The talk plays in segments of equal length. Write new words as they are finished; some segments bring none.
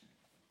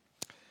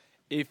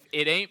If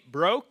it ain't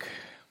broke,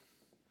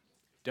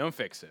 don't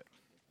fix it.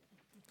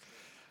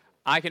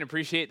 I can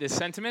appreciate this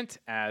sentiment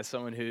as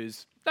someone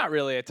who's not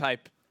really a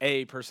type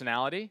A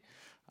personality.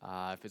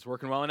 If it's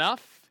working well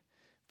enough,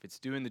 if it's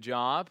doing the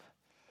job,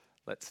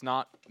 let's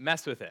not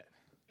mess with it.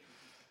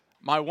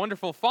 My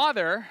wonderful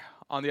father,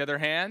 on the other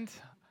hand,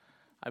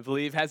 I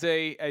believe has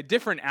a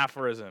different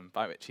aphorism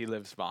by which he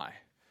lives by.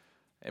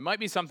 It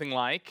might be something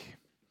like,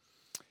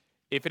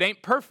 if it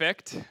ain't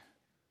perfect,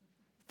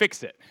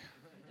 fix it.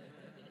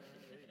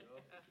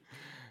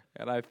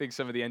 And I think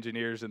some of the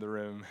engineers in the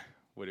room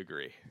would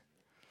agree.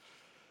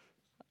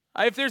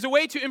 If there's a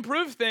way to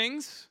improve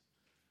things,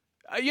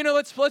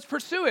 let's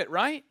pursue it,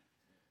 right?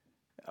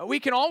 We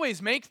can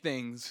always make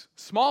things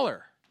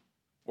smaller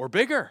or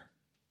bigger,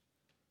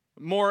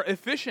 more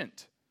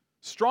efficient,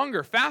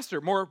 stronger, faster,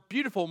 more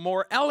beautiful,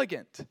 more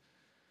elegant.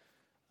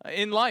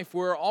 In life,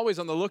 we're always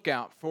on the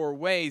lookout for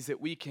ways that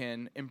we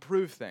can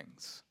improve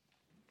things.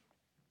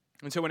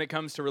 And so when it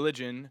comes to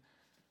religion,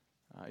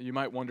 you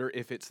might wonder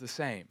if it's the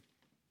same.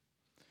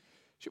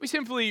 Should we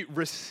simply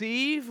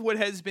receive what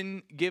has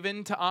been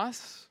given to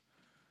us?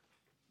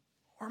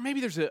 Or maybe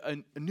there's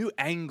a new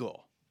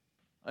angle,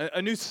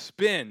 a new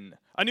spin,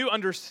 a new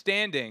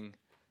understanding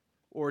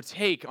or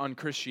take on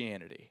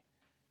Christianity.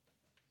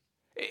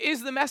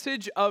 Is the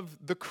message of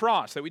the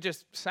cross that we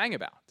just sang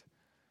about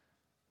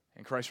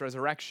and Christ's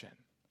resurrection,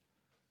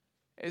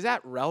 is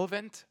that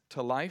relevant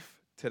to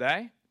life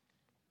today?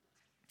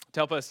 To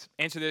help us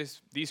answer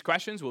these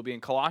questions, we'll be in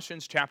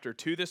Colossians chapter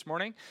 2 this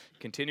morning,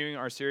 continuing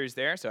our series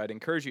there, so I'd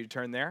encourage you to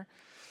turn there.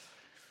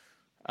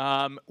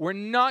 We're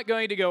not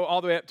going to go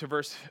all the way up to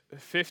verse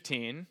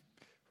 15.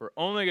 We're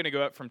only going to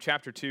go up from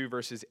chapter 2,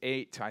 verses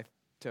 8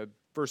 to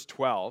verse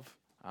 12.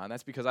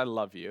 That's because I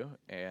love you,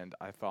 and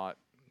I thought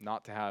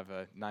not to have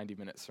a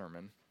 90-minute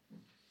sermon.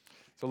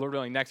 So Lord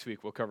willing, next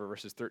week we'll cover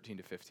verses 13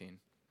 to 15.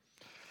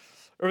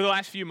 Over the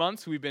last few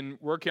months, we've been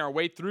working our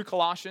way through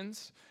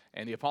Colossians,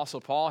 and the Apostle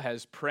Paul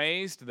has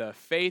praised the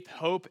faith,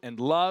 hope, and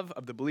love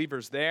of the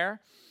believers there.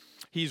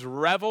 He's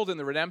reveled in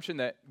the redemption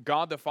that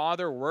God the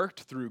Father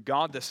worked through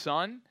God the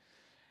Son,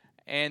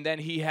 and then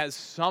he has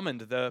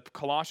summoned the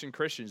Colossian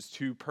Christians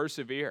to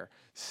persevere,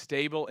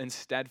 stable and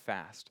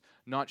steadfast,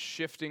 not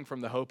shifting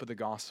from the hope of the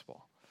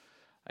gospel.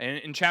 And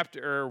in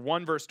chapter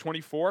 1, verse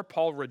 24,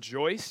 Paul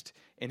rejoiced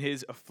in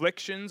his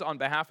afflictions on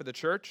behalf of the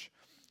church,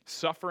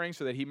 suffering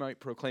so that he might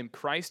proclaim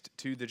Christ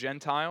to the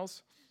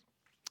Gentiles.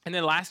 And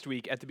then last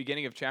week, at the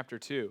beginning of chapter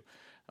 2,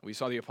 we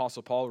saw the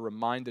Apostle Paul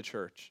remind the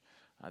church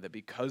that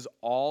because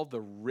all the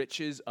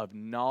riches of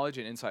knowledge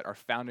and insight are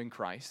found in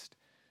Christ,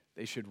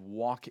 they should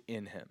walk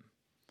in him.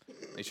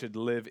 They should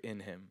live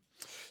in him.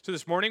 So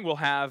this morning, we'll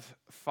have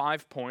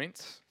 5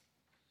 points.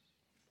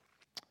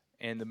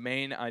 And the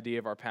main idea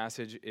of our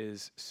passage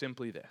is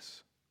simply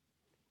this.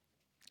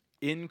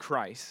 In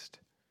Christ,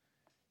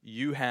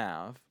 you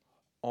have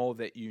all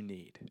that you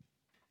need.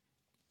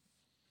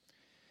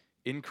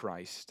 In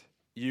Christ,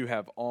 you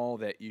have all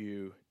that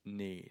you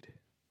need.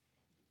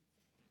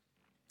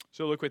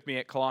 So look with me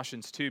at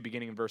Colossians 2,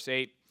 beginning in verse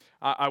 8.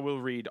 I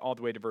will read all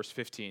the way to verse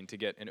 15 to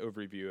get an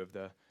overview of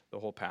the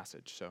whole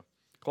passage. So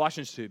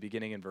Colossians 2,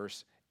 beginning in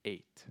verse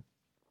 8.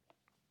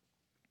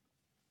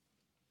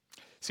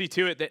 See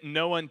to it that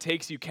no one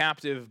takes you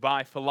captive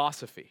by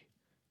philosophy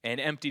and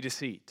empty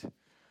deceit,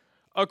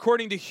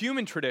 according to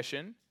human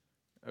tradition,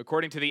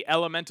 according to the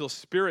elemental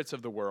spirits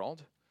of the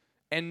world,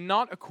 and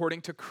not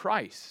according to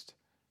Christ.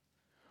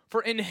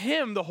 For in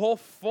him the whole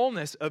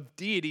fullness of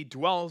deity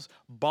dwells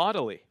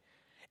bodily,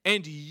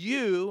 and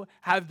you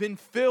have been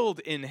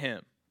filled in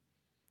him,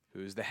 who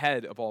is the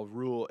head of all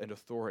rule and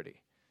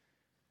authority.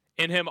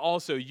 In him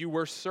also you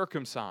were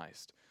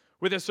circumcised,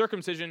 with a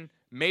circumcision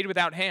made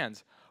without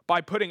hands, by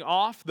putting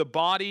off the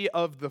body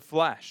of the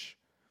flesh,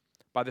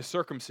 by the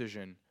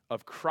circumcision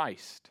of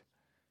Christ,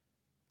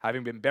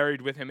 having been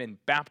buried with him in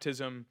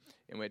baptism,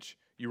 in which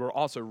you were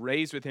also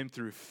raised with him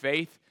through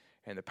faith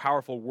and the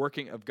powerful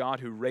working of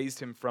God who raised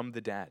him from the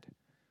dead.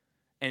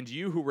 And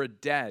you who were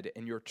dead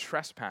in your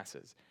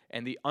trespasses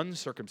and the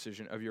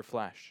uncircumcision of your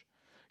flesh,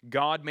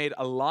 God made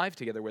alive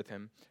together with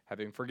him,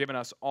 having forgiven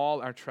us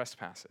all our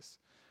trespasses,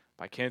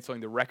 by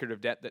canceling the record of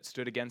debt that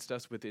stood against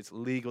us with its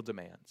legal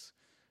demands.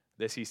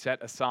 This he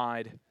set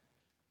aside,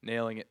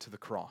 nailing it to the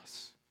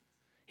cross.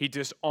 He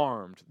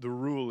disarmed the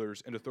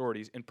rulers and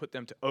authorities and put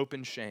them to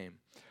open shame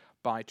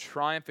by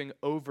triumphing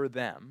over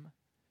them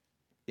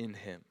in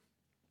him.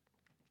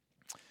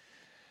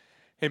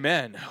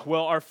 Amen.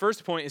 Well, our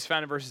first point is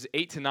found in verses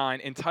 8 to 9,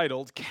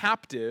 entitled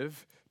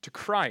Captive to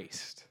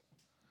Christ.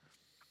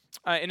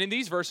 And in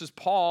these verses,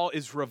 Paul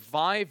is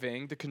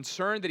reviving the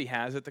concern that he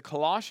has that the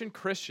Colossian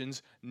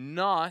Christians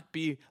not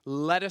be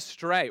led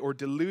astray or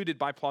deluded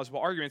by plausible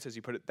arguments, as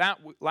he put it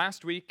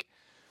last week.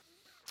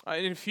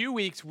 In a few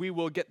weeks, we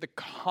will get the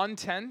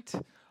content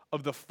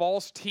of the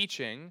false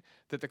teaching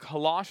that the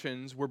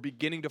Colossians were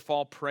beginning to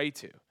fall prey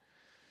to.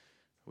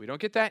 We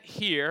don't get that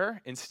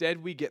here.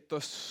 Instead, we get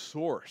the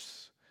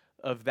source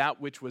of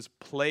that which was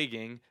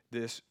plaguing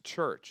this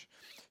church.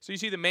 So you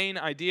see the main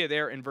idea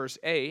there in verse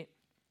 8.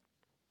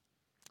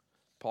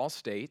 Paul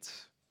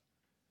states,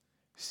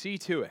 see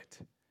to it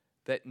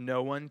that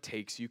no one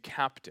takes you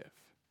captive.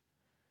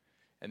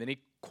 And then he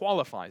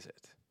qualifies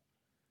it.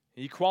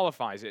 He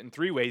qualifies it in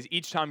three ways,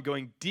 each time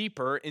going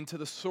deeper into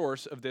the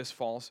source of this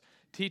false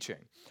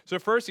teaching. So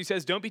first he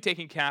says, don't be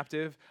taken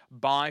captive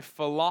by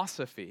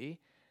philosophy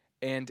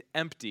and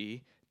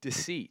empty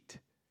deceit.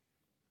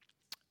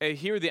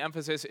 Here the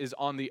emphasis is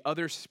on the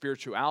other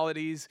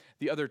spiritualities,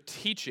 the other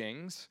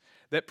teachings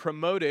that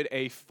promoted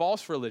a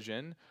false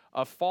religion,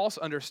 a false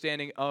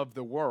understanding of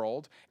the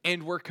world,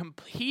 and were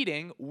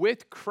competing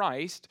with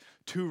Christ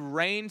to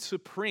reign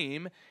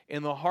supreme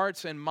in the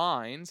hearts and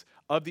minds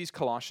of these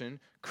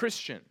Colossian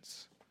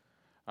Christians.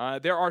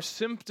 There are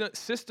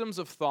systems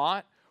of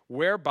thought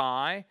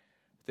whereby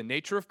the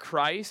nature of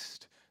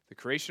Christ, the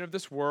creation of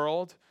this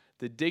world,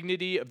 the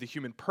dignity of the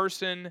human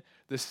person,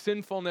 the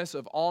sinfulness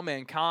of all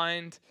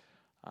mankind.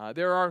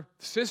 There are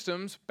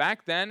systems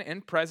back then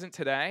and present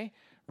today,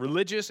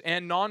 religious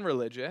and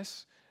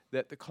non-religious,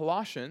 that the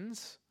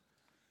Colossians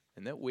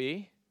and that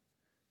we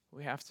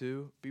have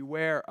to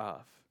beware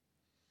of.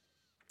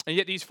 And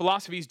yet these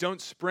philosophies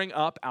don't spring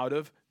up out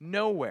of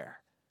nowhere.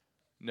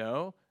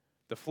 No,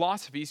 the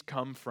philosophies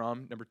come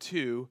from, number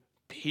two,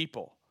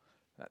 people.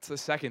 That's the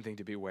second thing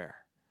to beware.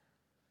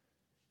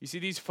 You see,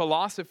 these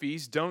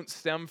philosophies don't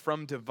stem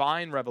from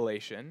divine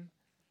revelation.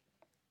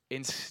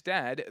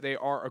 Instead, they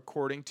are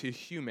according to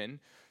human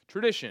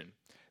tradition.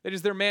 That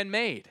is, they're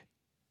man-made.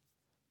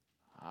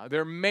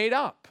 They're made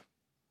up.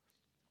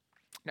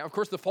 Now, of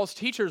course, the false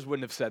teachers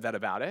wouldn't have said that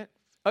about it.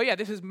 Oh yeah,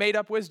 this is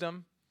made-up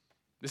wisdom.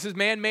 This is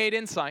man-made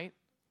insight.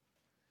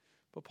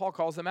 But Paul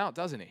calls them out,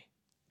 doesn't he?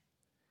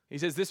 He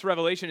says this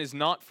revelation is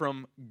not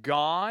from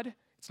God.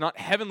 It's not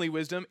heavenly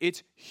wisdom.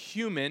 It's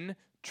human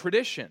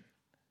tradition.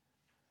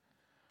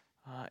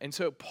 And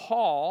so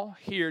Paul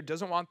here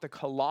doesn't want the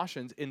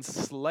Colossians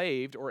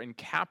enslaved or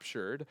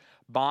encaptured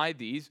by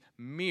these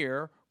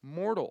mere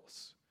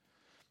mortals.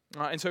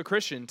 And so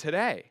Christian,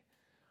 today,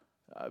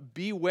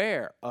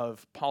 beware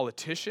of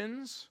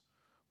politicians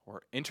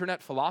or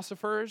internet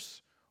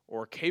philosophers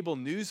or cable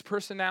news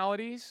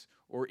personalities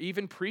or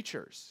even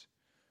preachers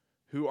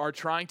who are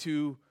trying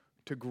to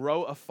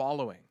grow a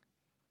following.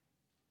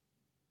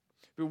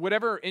 But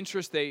whatever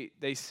interest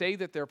they say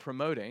that they're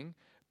promoting,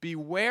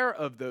 beware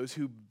of those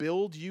who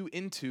build you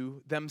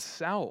into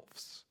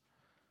themselves,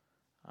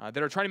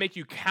 that are trying to make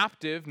you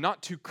captive,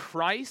 not to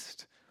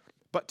Christ,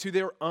 but to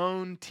their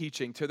own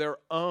teaching, to their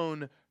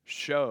own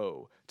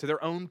show, to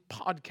their own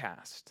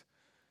podcast,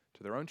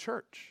 to their own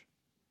church.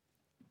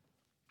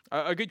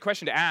 A good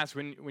question to ask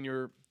when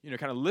you're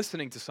kind of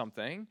listening to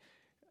something,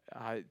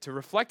 to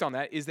reflect on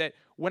that, is that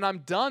when I'm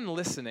done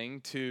listening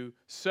to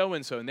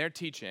so-and-so and their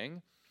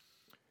teaching,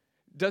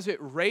 does it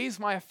raise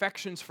my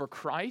affections for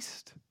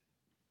Christ?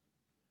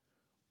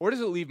 Or does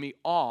it leave me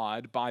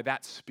awed by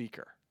that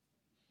speaker?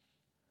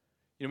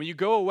 When you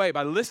go away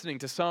by listening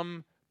to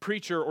some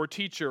preacher or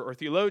teacher or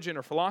theologian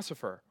or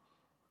philosopher,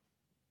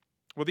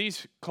 well,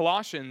 these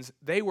Colossians,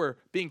 they were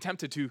being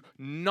tempted to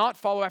not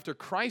follow after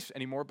Christ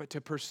anymore, but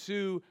to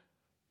pursue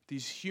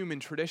these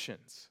human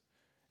traditions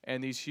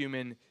and these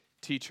human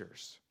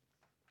teachers.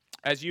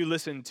 As you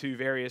listen to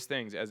various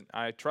things, as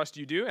I trust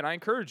you do, and I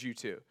encourage you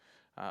to,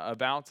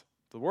 about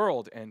the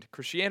world and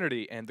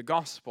Christianity and the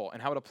gospel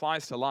and how it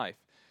applies to life,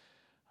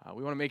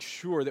 we want to make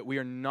sure that we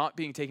are not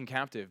being taken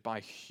captive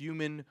by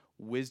human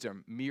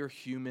wisdom, mere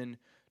human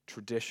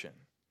tradition.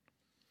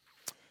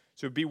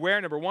 So beware,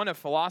 number one, of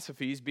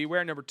philosophies.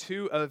 Beware, number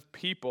two, of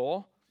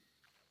people.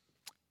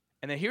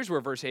 And then here's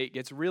where verse 8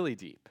 gets really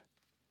deep.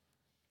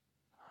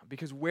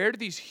 Because where do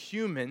these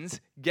humans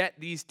get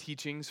these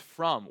teachings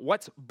from?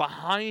 What's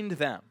behind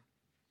them?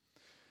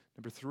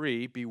 Number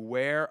three,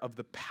 beware of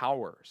the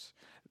powers.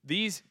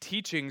 These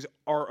teachings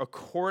are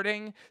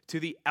according to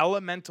the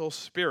elemental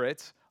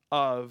spirits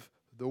of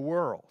the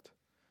world.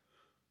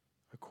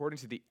 According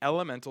to the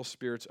elemental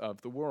spirits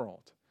of the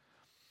world.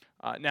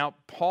 Now,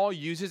 Paul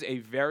uses a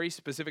very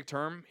specific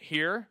term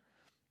here.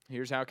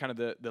 Here's how kind of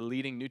the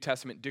leading New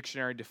Testament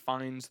dictionary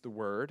defines the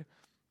word.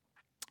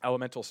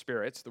 Elemental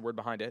spirits, the word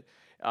behind it.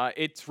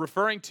 It's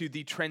referring to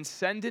the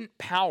transcendent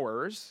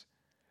powers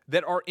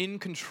that are in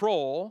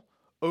control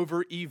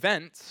over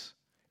events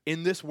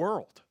in this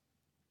world.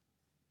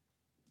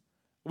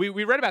 We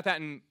read about that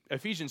in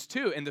Ephesians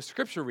 2 in the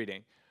scripture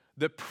reading.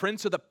 The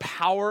prince of the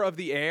power of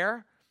the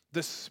air,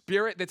 the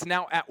spirit that's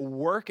now at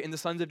work in the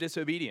sons of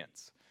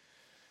disobedience.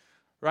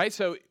 Right?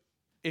 So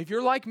if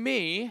you're like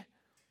me,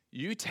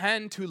 you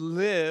tend to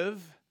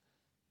live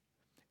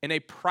in a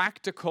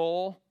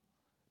practical,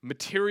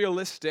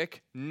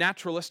 materialistic,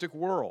 naturalistic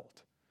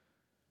world.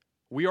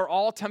 We are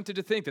all tempted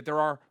to think that there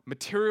are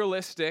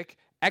materialistic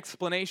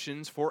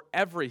explanations for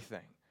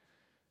everything.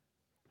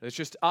 It's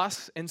just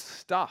us and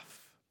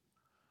stuff.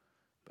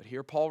 But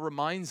here Paul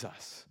reminds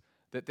us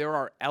that there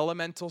are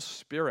elemental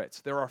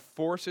spirits, there are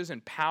forces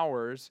and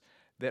powers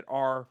that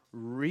are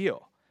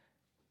real.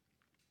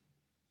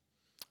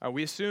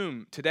 We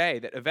assume today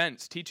that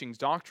events, teachings,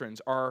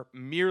 doctrines are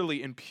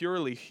merely and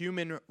purely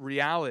human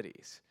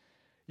realities.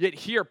 Yet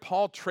here,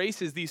 Paul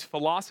traces these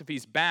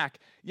philosophies back,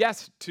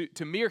 yes,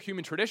 to mere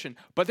human tradition,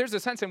 but there's a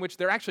sense in which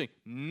they're actually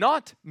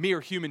not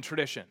mere human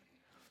tradition.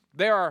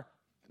 They are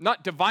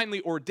not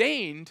divinely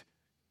ordained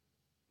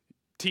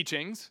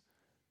teachings,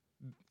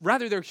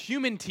 rather they're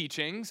human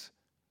teachings,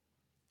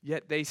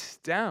 yet they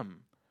stem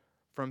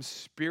from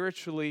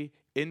spiritually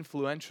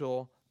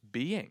influential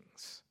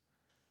beings.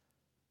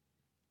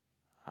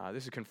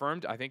 This is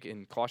confirmed, I think,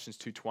 in Colossians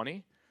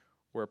 2:20,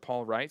 where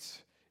Paul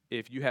writes,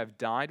 if you have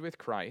died with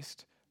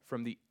Christ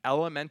from the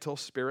elemental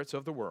spirits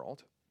of the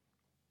world,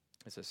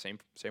 it's the same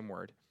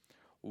word,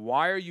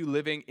 why are you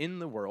living in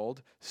the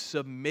world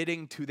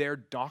submitting to their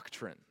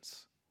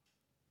doctrines?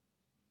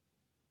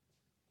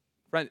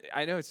 Friend,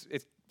 I know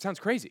it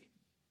sounds crazy.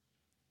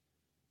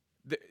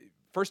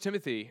 1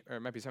 Timothy, or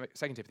it might be 2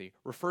 Timothy,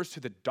 refers to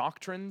the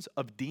doctrines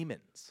of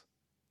demons.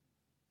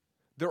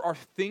 There are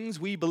things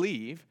we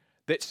believe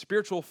that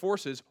spiritual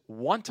forces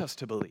want us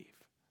to believe.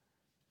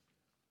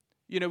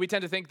 You know, we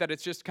tend to think that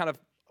it's just kind of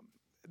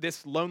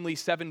this lonely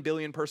 7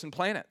 billion person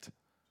planet.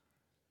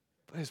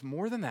 But it's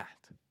more than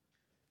that.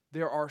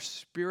 There are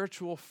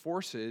spiritual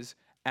forces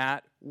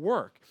at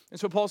work. And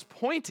so Paul's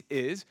point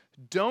is,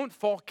 don't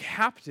fall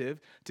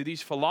captive to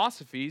these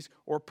philosophies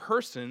or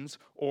persons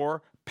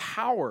or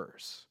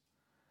powers.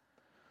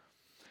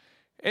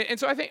 And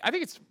so I think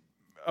it's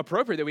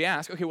appropriate that we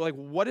ask, okay, well, like,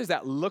 what does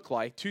that look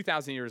like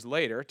 2,000 years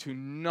later to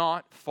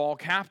not fall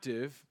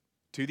captive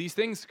to these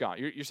things, Scott?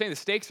 You're saying the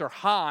stakes are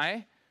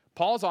high.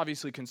 Paul's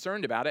obviously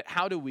concerned about it.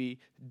 How do we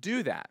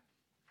do that?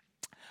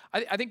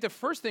 I think the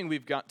first thing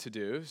we've got to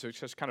do, so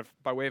just kind of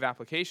by way of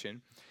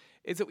application,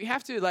 is that we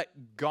have to let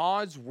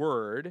God's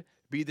word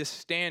be the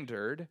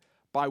standard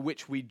by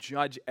which we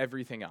judge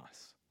everything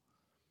else,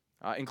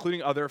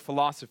 including other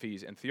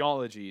philosophies and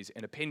theologies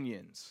and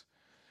opinions.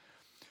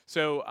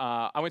 So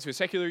I went to a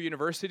secular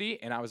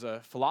university, and I was a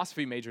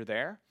philosophy major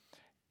there,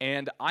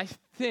 and I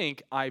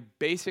think I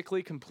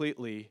basically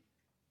completely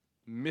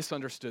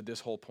misunderstood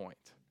this whole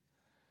point.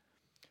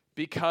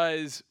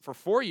 Because for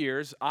 4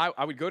 years,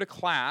 I would go to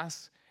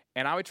class,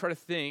 and I would try to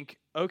think,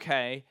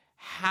 okay,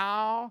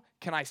 how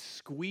can I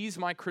squeeze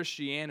my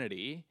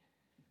Christianity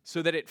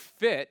so that it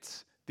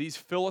fits these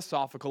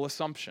philosophical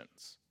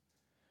assumptions?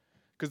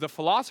 Because the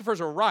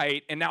philosophers are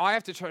right, and now I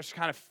have to try to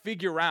kind of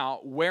figure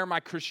out where my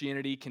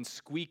Christianity can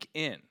squeak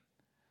in.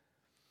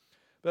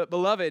 But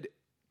beloved,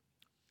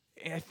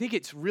 I think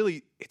it's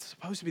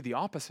supposed to be the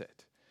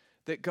opposite.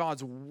 That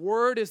God's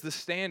word is the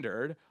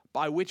standard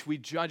by which we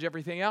judge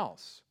everything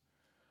else.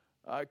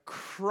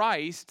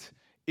 Christ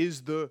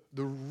is the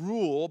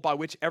rule by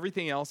which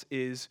everything else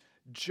is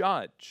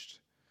judged.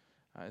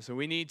 So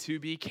we need to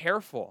be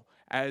careful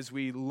as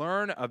we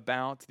learn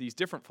about these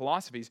different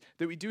philosophies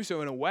that we do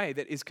so in a way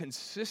that is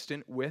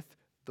consistent with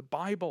the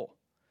Bible.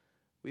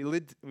 We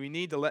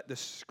need to let the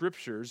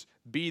scriptures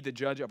be the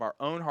judge of our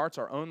own hearts,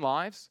 our own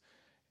lives,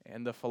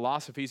 and the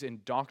philosophies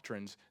and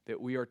doctrines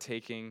that we are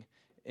taking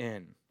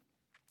in.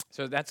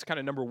 So that's kind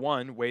of number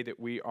one way that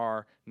we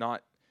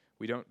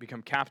don't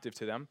become captive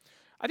to them.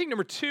 I think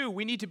number two,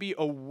 we need to be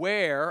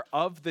aware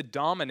of the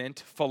dominant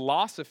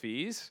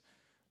philosophies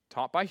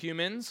taught by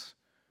humans,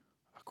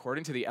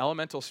 according to the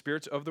elemental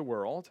spirits of the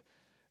world,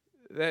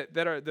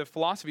 that are the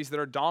philosophies that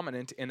are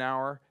dominant in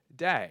our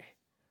day.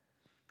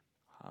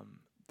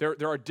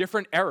 There are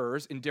different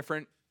errors in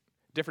different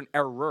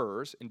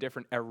errors in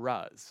different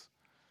eras.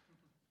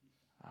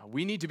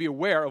 We need to be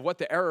aware of what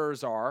the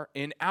errors are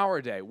in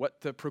our day,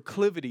 what the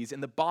proclivities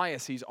and the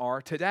biases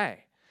are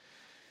today.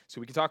 So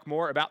we can talk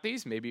more about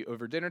these, maybe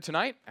over dinner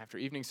tonight after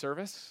evening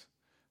service.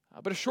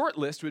 But a short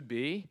list would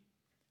be,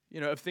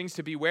 of things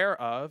to beware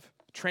of: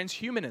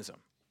 transhumanism,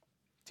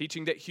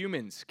 teaching that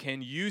humans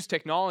can use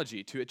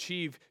technology to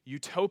achieve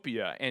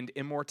utopia and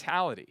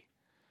immortality;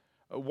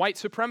 white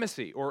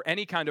supremacy, or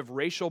any kind of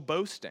racial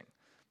boasting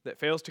that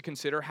fails to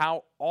consider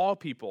how all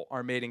people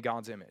are made in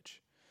God's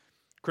image;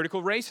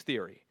 critical race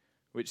theory,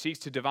 which seeks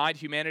to divide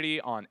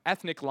humanity on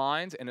ethnic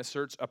lines and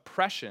asserts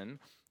oppression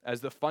as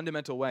the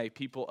fundamental way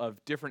people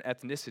of different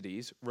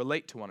ethnicities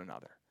relate to one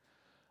another;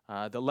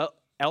 the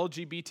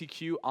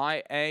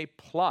LGBTQIA+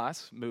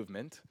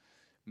 movement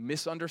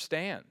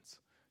misunderstands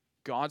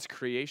God's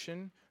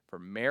creation for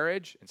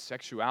marriage and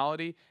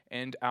sexuality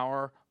and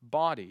our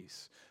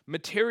bodies;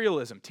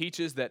 materialism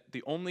teaches that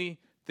the only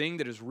thing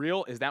that is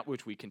real is that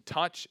which we can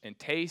touch and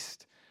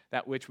taste,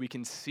 that which we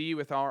can see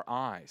with our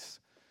eyes.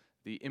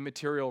 The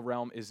immaterial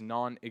realm is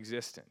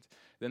non-existent.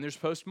 Then there's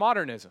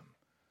postmodernism,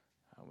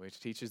 which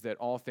teaches that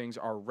all things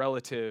are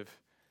relative,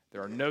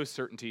 there are no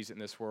certainties in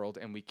this world,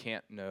 and we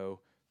can't know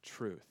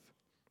truth.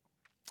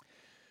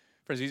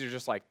 Friends, these are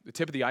just like the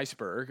tip of the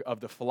iceberg of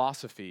the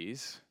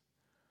philosophies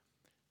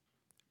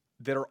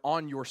that are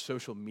on your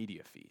social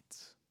media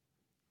feeds,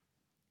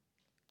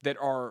 that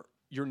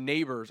your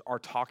neighbors are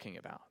talking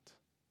about,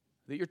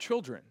 that your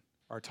children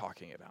are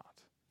talking about.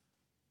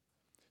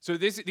 So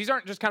these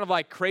aren't just kind of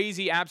like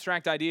crazy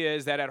abstract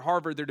ideas that at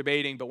Harvard they're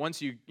debating, but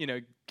once you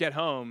get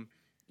home,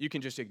 you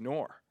can just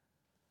ignore.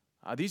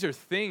 These are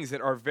things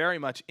that are very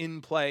much in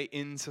play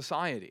in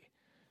society.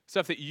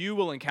 stuff that you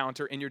will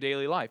encounter in your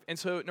daily life. And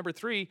so, number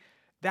 3,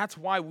 that's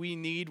why we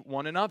need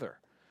one another.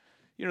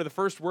 You know, the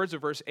first words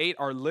of verse 8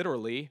 are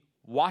literally,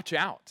 watch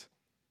out.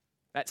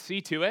 That see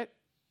to it,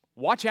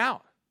 watch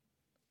out.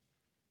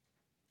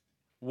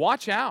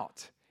 Watch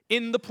out,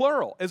 in the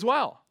plural as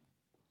well.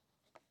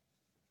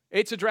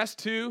 It's addressed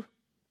to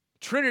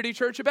Trinity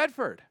Church of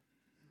Bedford.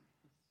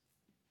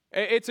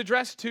 It's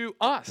addressed to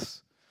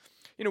us.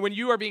 You know, when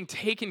you are being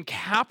taken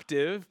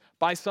captive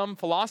by some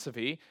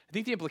philosophy, I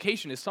think the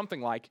implication is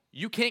something like,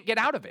 you can't get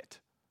out of it.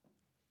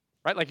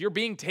 Right? Like you're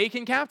being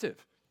taken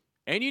captive.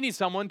 And you need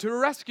someone to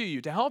rescue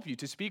you, to help you,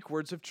 to speak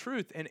words of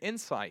truth and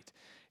insight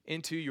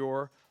into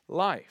your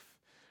life.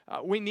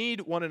 We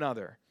need one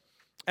another.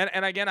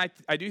 And again,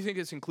 I do think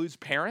this includes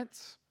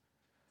parents.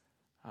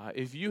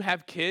 If you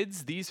have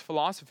kids, these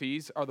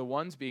philosophies are the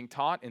ones being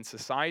taught in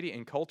society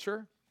and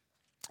culture.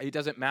 It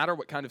doesn't matter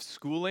what kind of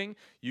schooling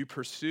you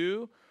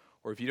pursue,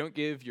 or if you don't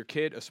give your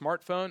kid a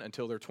smartphone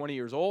until they're 20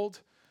 years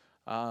old.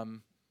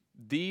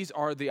 These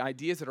are the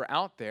ideas that are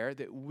out there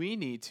that we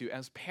need to,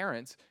 as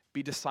parents,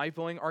 be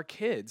discipling our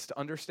kids to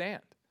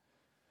understand.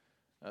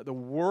 The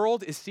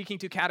world is seeking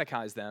to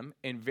catechize them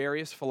in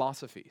various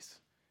philosophies.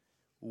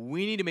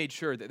 We need to make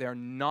sure that they are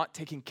not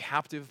taken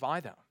captive by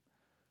them,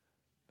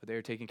 but they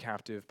are taken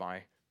captive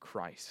by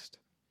Christ.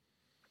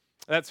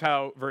 That's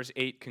how verse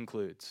 8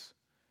 concludes.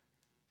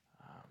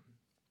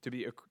 To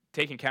be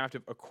taken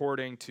captive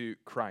according to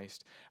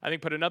Christ. I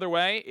think put another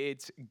way,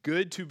 it's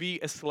good to be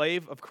a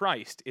slave of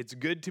Christ. It's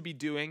good to be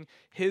doing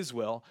his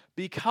will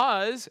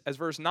because, as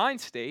verse 9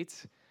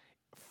 states,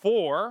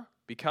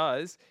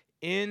 because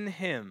in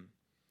him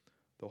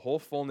the whole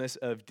fullness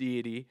of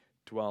deity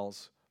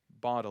dwells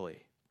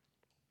bodily.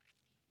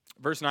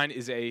 Verse 9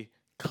 is a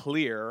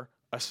clear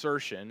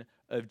assertion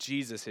of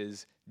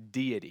Jesus'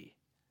 deity,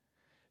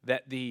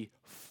 that the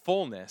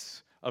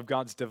fullness of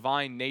God's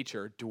divine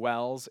nature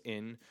dwells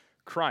in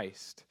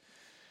Christ.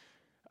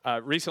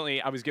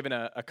 Recently, I was given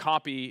a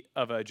copy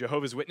of a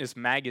Jehovah's Witness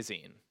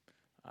magazine,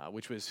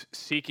 which was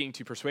seeking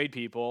to persuade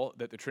people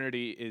that the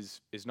Trinity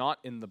is not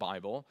in the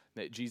Bible,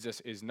 that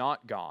Jesus is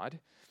not God.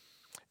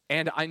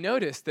 And I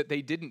noticed that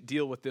they didn't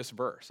deal with this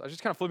verse. I was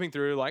just kind of flipping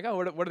through, like, oh,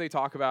 what do they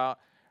talk about?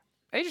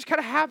 They just kind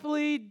of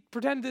happily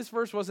pretend this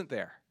verse wasn't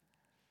there.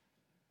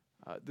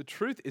 The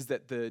truth is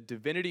that the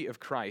divinity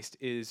of Christ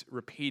is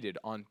repeated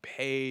on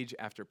page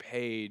after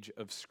page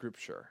of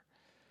Scripture.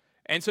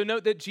 And so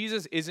note that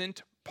Jesus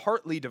isn't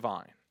partly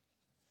divine.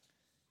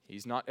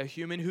 He's not a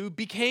human who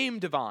became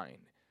divine.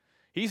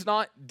 He's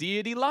not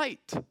deity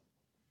light.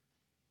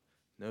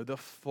 No, the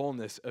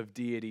fullness of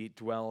deity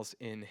dwells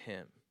in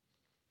him.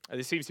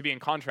 This seems to be in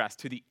contrast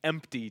to the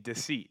empty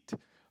deceit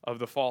of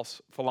the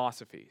false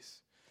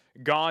philosophies.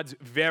 God's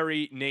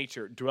very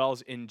nature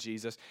dwells in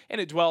Jesus,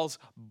 and it dwells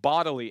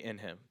bodily in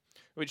him,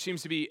 which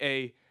seems to be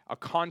a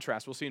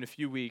contrast. We'll see in a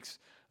few weeks.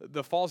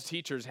 The false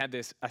teachers had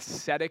this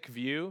ascetic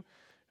view,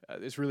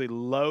 this really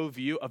low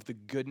view of the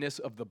goodness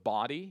of the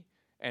body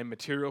and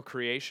material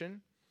creation.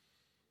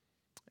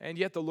 And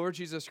yet the Lord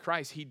Jesus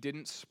Christ, he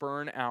didn't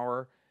spurn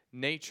our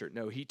nature.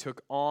 No, he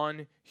took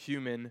on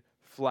human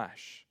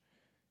flesh.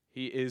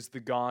 He is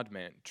the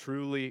God-man,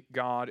 truly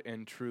God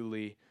and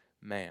truly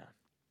man.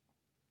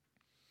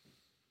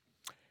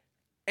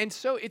 And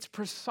so it's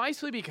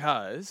precisely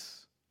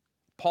because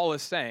Paul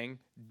is saying,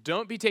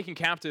 don't be taken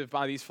captive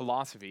by these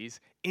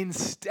philosophies.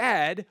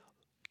 Instead,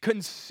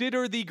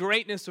 consider the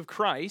greatness of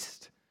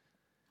Christ,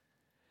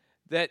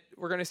 that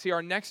we're going to see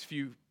our next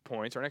few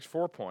points, our next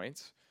 4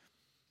 points,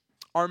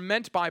 are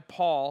meant by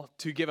Paul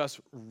to give us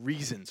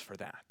reasons for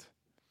that.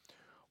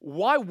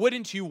 Why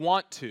wouldn't you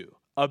want to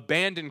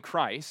abandon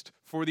Christ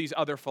for these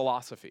other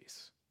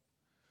philosophies?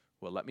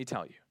 Well, let me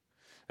tell you.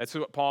 That's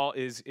what Paul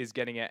is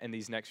getting at in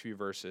these next few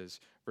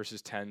verses,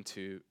 verses 10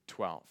 to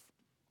 12.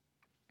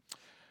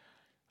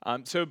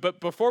 But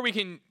before we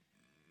can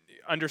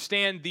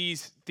understand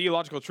these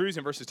theological truths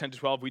in verses 10 to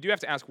 12, we do have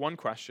to ask one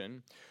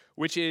question,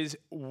 which is,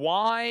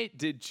 why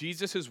did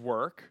Jesus'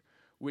 work,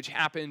 which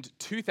happened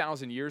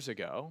 2,000 years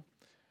ago,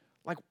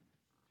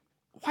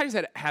 why does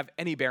that have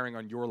any bearing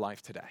on your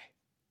life today?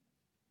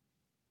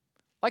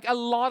 A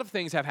lot of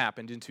things have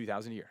happened in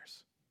 2,000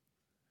 years.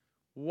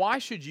 Why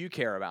should you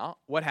care about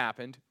what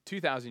happened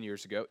 2,000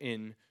 years ago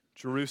in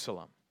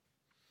Jerusalem?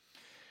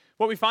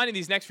 What we find in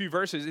these next few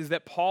verses is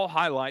that Paul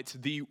highlights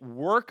the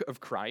work of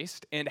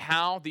Christ and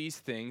how these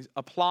things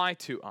apply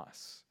to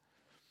us.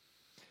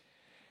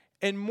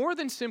 And more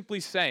than simply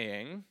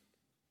saying,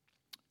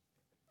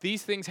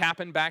 these things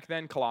happened back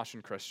then,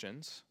 Colossian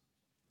Christians,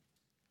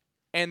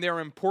 and they're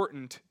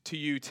important to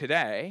you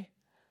today,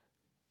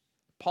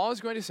 Paul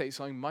is going to say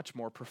something much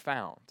more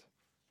profound.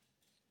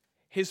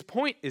 His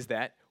point is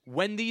that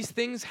when these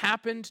things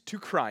happened to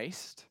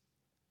Christ,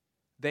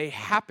 they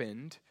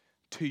happened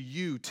to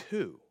you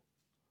too.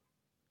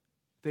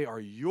 They are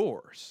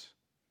yours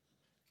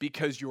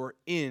because you're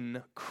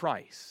in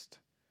Christ,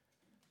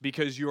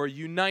 because you're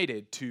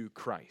united to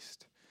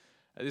Christ.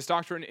 This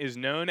doctrine is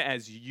known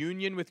as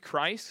union with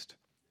Christ.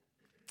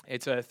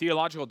 It's a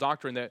theological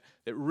doctrine that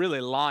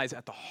really lies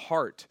at the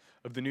heart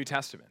of the New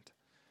Testament.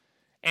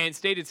 And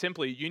stated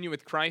simply, union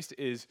with Christ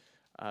is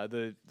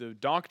the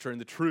doctrine,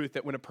 the truth,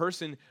 that when a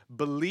person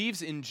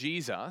believes in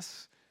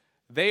Jesus,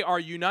 they are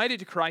united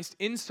to Christ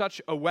in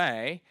such a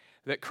way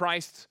that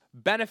Christ's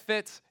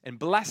benefits and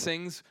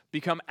blessings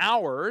become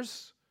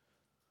ours,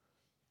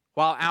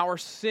 while our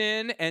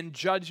sin and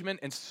judgment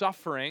and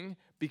suffering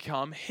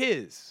become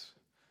his.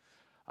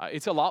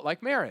 It's a lot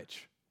like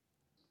marriage,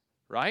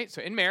 right?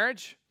 So in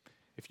marriage,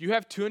 if you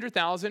have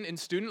 $200,000 in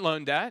student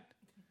loan debt,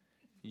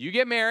 you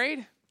get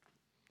married,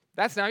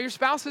 that's now your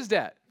spouse's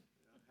debt.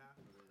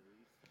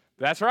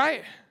 That's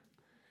right.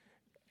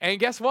 And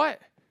guess what?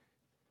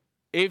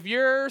 If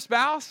your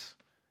spouse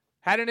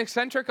had an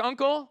eccentric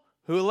uncle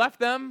who left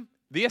them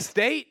the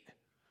estate,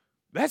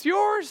 that's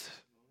yours.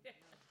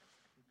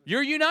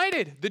 You're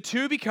united. The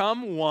two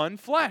become one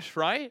flesh,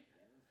 right?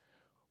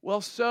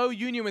 Well, so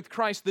union with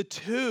Christ, the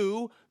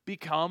two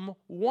become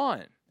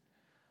one.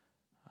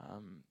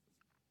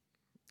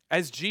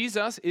 As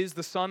Jesus is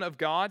the Son of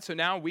God, so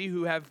now we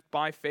who have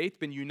by faith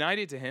been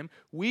united to him,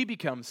 we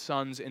become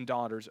sons and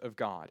daughters of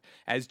God.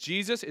 As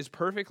Jesus is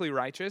perfectly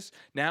righteous,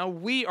 now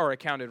we are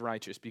accounted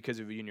righteous because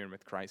of union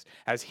with Christ.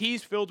 As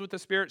he's filled with the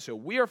Spirit, so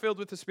we are filled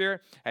with the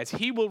Spirit. As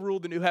he will rule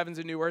the new heavens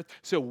and new earth,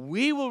 so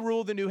we will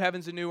rule the new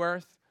heavens and new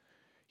earth.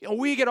 You know,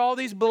 we get all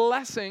these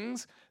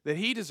blessings that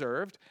he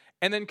deserved.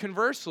 And then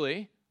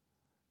conversely,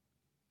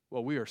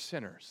 well, we are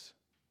sinners.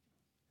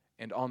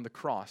 And on the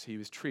cross, he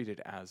was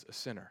treated as a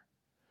sinner.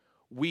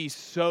 We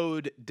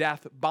sowed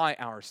death by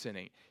our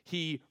sinning.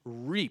 He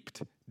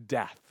reaped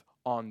death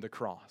on the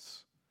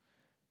cross.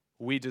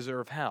 We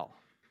deserve hell.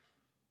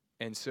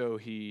 And so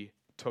he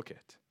took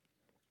it.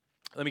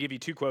 Let me give you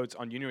two quotes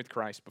on union with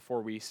Christ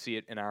before we see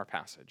it in our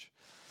passage.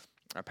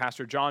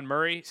 Pastor John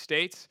Murray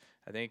states,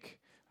 I think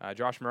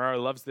Josh Murray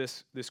loves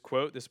this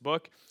quote, this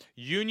book,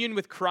 union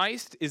with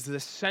Christ is the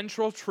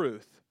central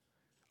truth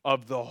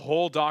of the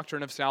whole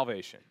doctrine of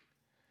salvation.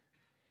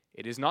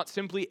 It is not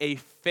simply a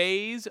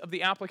phase of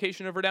the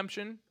application of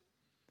redemption.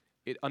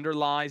 It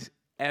underlies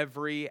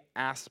every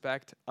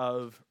aspect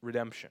of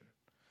redemption.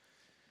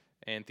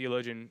 And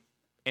theologian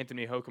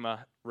Anthony Hoekema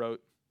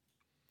wrote,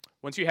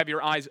 once you have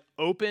your eyes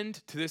opened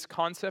to this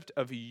concept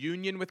of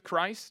union with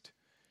Christ,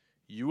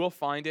 you will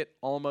find it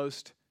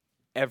almost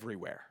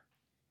everywhere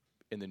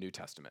in the New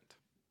Testament.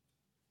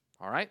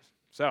 All right?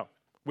 So,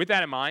 with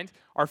that in mind,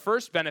 our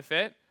first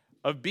benefit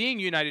of being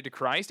united to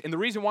Christ, and the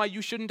reason why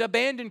you shouldn't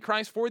abandon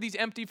Christ for these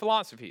empty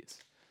philosophies,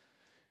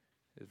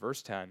 is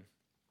verse 10.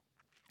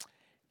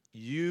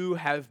 You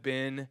have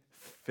been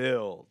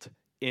filled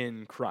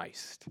in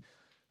Christ,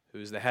 who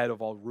is the head of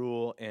all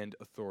rule and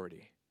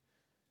authority.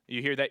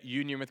 You hear that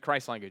union with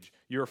Christ language.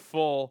 You're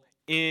full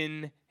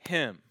in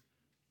him.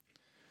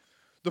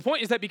 The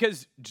point is that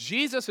because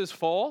Jesus is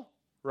full,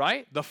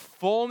 right? The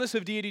fullness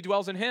of deity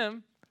dwells in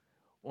him.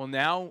 Well,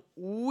 now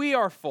we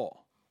are full.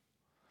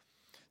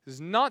 This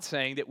is not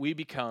saying that we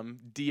become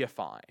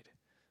deified.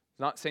 It's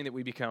not saying that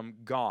we become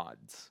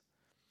gods.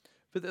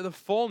 But that the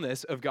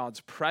fullness of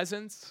God's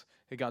presence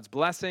and God's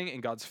blessing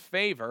and God's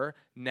favor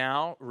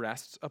now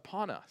rests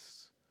upon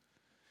us.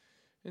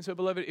 And so,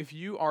 beloved, if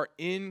you are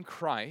in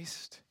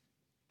Christ,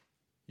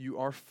 you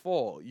are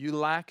full. You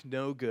lack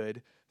no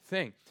good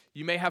thing.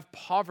 You may have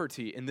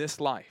poverty in this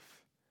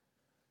life,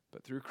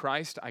 but through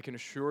Christ, I can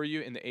assure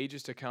you, in the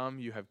ages to come,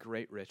 you have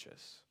great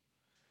riches.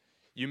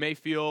 You may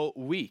feel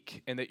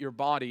weak and that your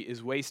body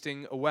is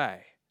wasting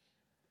away,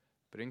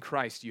 but in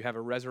Christ, you have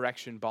a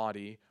resurrection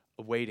body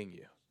awaiting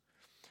you.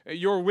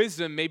 Your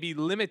wisdom may be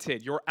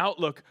limited, your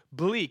outlook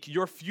bleak,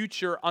 your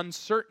future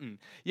uncertain.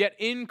 Yet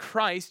in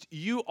Christ,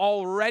 you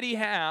already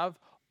have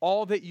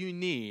all that you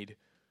need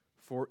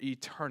for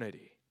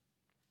eternity.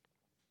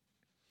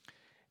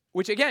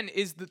 Which again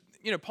is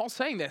Paul's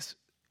saying this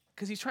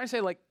because he's trying to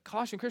say, like,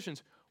 Colossian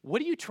Christians,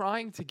 what are you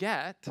trying to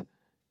get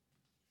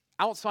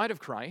outside of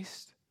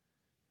Christ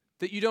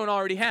that you don't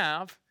already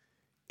have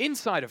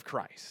inside of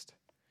Christ?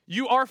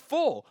 You are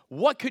full.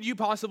 What could you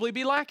possibly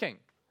be lacking?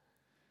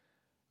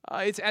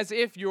 It's as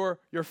if your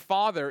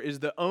father is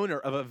the owner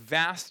of a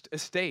vast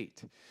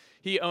estate.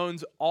 He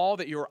owns all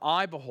that your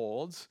eye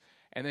beholds,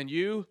 and then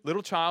you,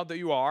 little child that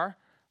you are,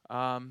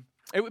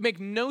 it would make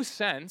no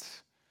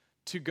sense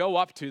to go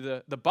up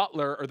to the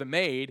butler or the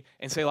maid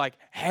and say, like,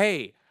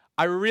 hey,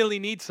 I really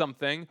need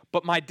something,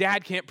 but my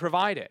dad can't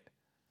provide it.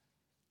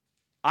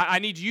 I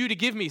need you to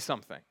give me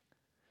something.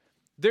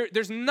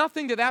 There's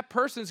nothing that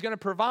person is going to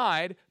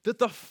provide that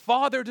the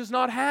Father does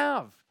not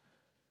have.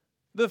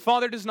 The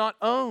Father does not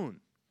own.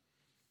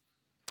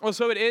 Well,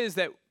 so it is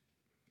that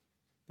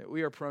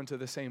we are prone to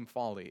the same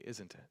folly,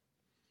 isn't it?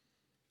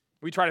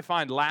 We try to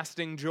find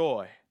lasting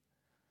joy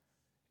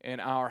in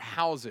our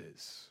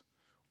houses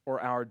or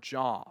our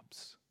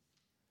jobs.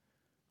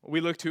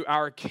 We look to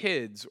our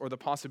kids or the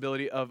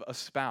possibility of a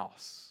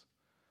spouse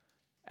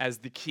as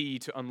the key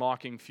to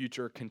unlocking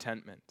future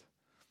contentment.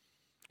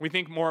 We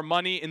think more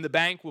money in the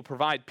bank will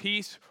provide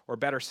peace, or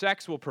better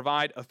sex will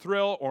provide a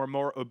thrill, or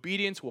more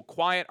obedience will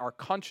quiet our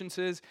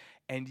consciences.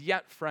 And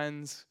yet,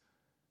 friends,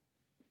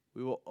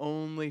 we will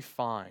only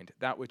find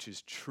that which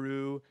is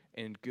true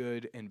and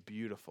good and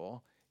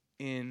beautiful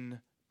in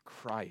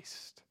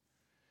Christ.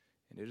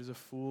 And it is a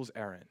fool's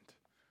errand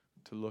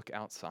to look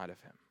outside of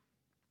him.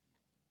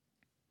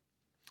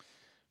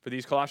 For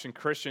these Colossian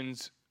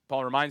Christians,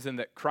 Paul reminds them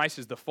that Christ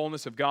is the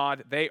fullness of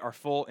God. They are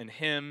full in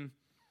him,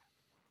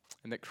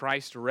 and that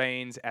Christ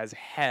reigns as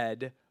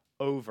head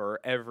over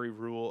every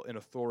rule and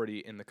authority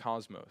in the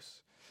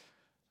cosmos.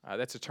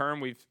 That's a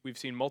term we've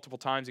seen multiple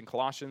times in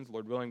Colossians.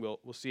 Lord willing, we'll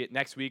see it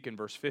next week in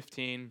verse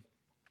 15.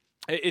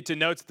 It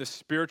denotes the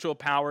spiritual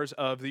powers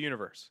of the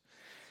universe.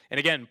 And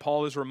again,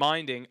 Paul is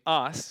reminding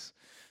us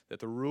that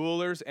the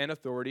rulers and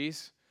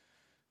authorities,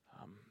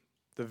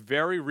 the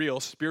very real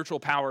spiritual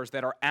powers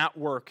that are at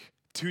work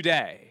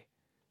today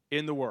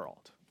in the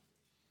world,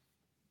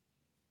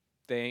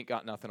 they ain't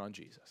got nothing on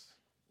Jesus.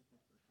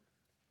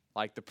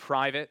 Like the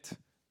private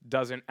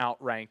doesn't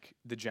outrank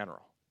the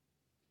general.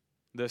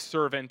 The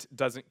servant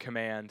doesn't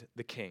command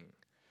the king.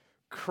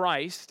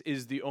 Christ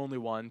is the only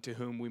one to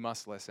whom we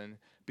must listen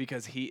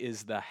because he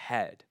is the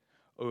head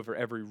over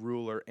every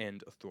ruler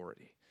and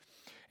authority.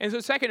 And so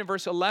second in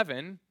verse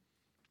 11,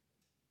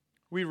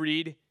 we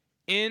read,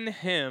 in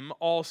him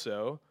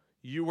also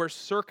you were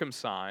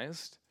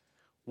circumcised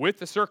with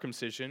the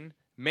circumcision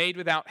made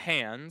without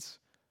hands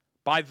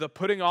by the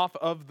putting off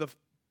of the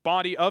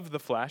body of the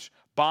flesh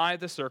by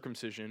the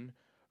circumcision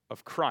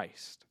of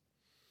Christ.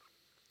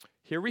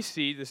 Here we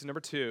see, this is number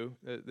two,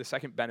 the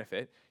second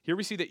benefit. Here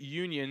we see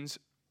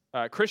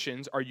that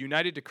Christians are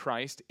united to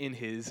Christ in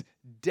his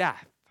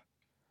death.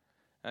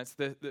 That's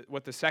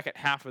what the second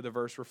half of the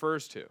verse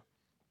refers to.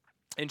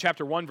 In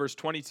chapter 1, verse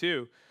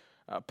 22,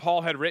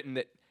 Paul had written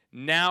that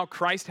now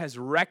Christ has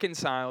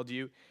reconciled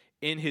you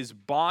in his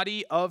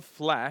body of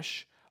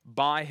flesh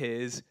by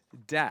his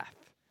death.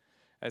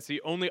 That's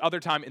the only other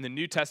time in the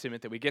New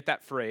Testament that we get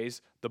that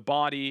phrase, the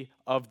body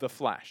of the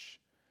flesh.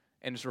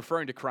 And it's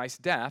referring to Christ's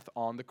death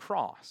on the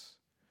cross.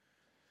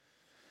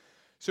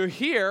 So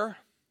here,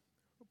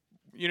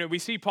 we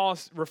see Paul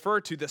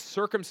refer to the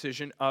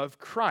circumcision of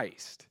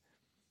Christ.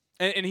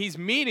 And he's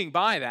meaning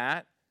by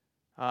that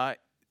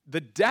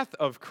the death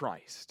of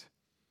Christ.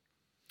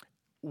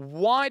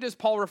 Why does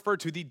Paul refer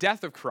to the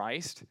death of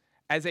Christ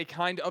as a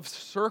kind of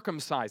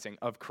circumcising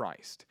of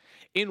Christ?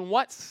 In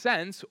what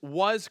sense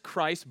was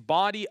Christ's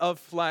body of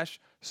flesh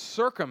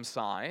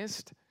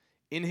circumcised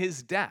in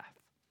his death?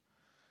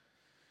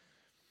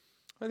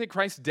 I think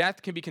Christ's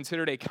death can be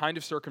considered a kind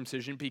of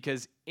circumcision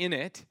because in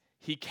it,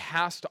 he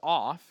cast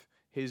off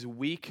his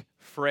weak,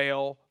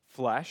 frail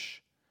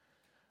flesh.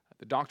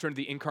 The doctrine of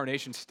the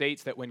incarnation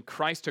states that when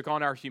Christ took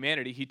on our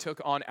humanity, he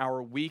took on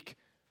our weak,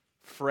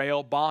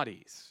 frail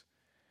bodies.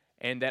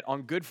 And that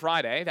on Good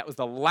Friday, that was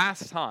the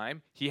last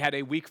time he had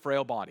a weak,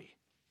 frail body.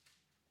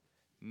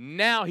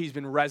 Now he's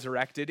been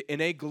resurrected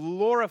in a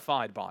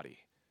glorified body,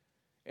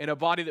 in a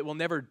body that will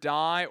never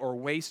die or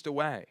waste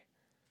away.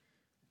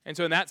 And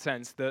so in that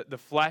sense, the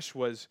flesh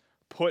was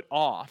put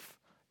off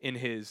in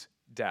his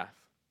death.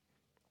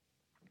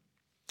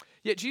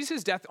 Yet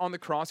Jesus' death on the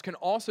cross can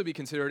also be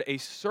considered a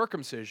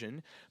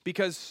circumcision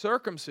because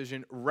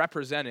circumcision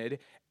represented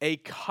a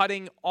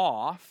cutting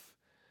off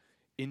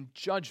in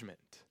judgment.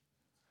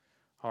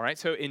 All right,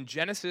 so in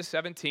Genesis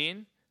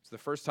 17, it's the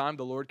first time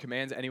the Lord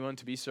commands anyone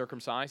to be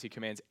circumcised. He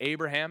commands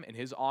Abraham and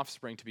his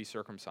offspring to be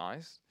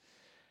circumcised.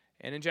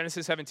 And in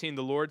Genesis 17,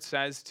 the Lord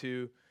says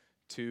to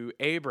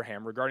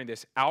Abraham regarding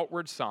this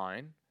outward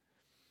sign,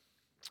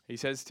 he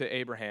says to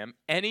Abraham,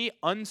 any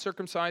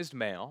uncircumcised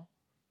male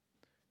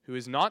who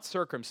is not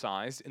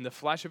circumcised in the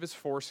flesh of his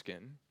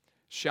foreskin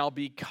shall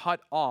be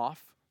cut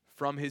off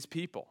from his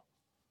people.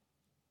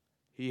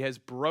 He has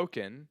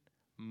broken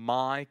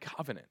my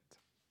covenant.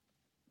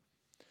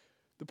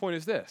 The point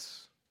is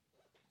this: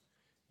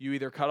 you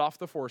either cut off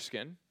the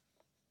foreskin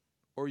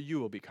or you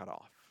will be cut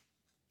off.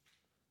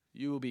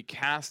 You will be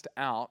cast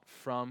out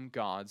from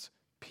God's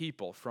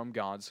people, from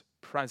God's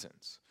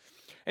presence.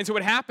 And so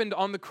what happened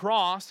on the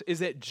cross is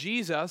that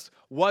Jesus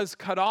was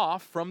cut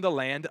off from the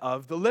land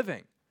of the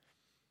living.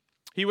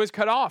 He was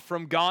cut off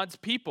from God's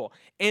people.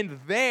 And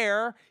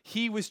there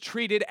he was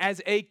treated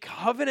as a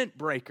covenant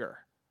breaker.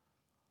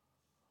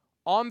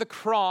 On the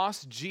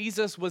cross,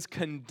 Jesus was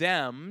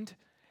condemned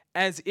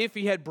as if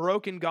he had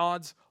broken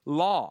God's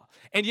law.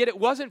 And yet it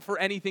wasn't for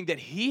anything that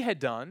he had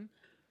done,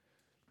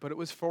 but it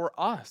was for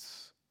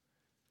us.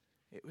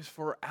 It was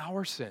for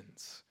our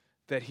sins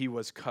that he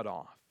was cut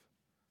off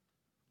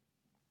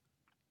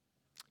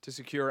to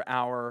secure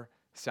our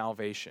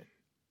salvation.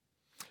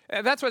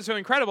 And that's what's so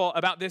incredible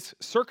about this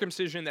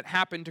circumcision that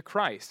happened to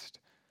Christ.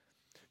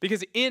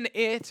 Because in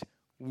it,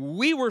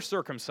 we were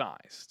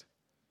circumcised,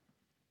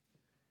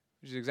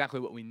 which is exactly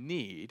what we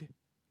need,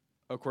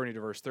 according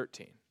to verse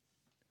 13,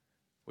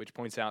 which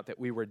points out that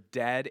we were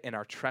dead in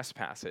our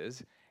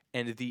trespasses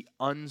and the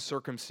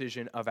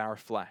uncircumcision of our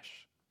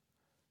flesh.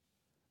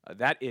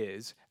 That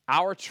is,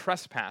 our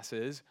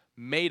trespasses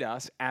made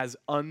us as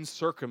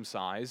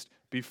uncircumcised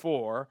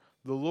before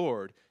the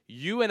Lord.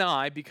 You and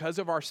I, because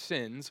of our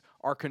sins,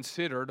 are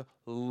considered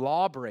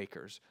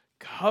lawbreakers,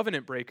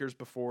 covenant breakers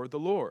before the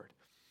Lord.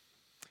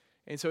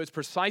 And so it's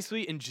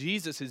precisely in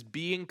Jesus'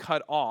 being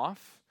cut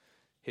off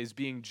his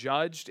being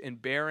judged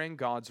and bearing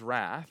God's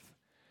wrath,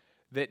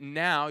 that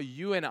now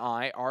you and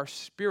I are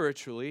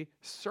spiritually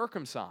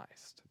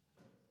circumcised.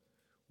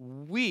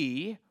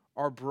 We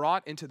are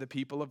brought into the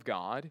people of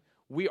God.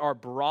 We are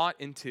brought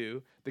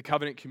into the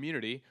covenant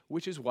community,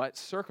 which is what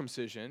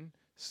circumcision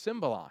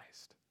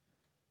symbolized.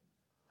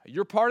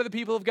 You're part of the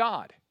people of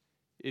God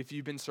if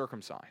you've been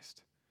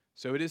circumcised.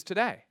 So it is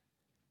today.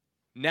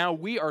 Now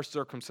we are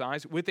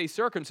circumcised with a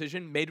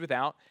circumcision made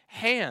without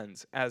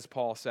hands, as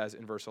Paul says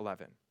in verse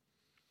 11.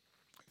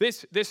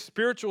 This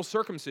spiritual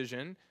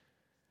circumcision,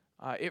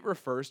 it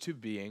refers to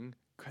being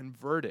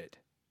converted.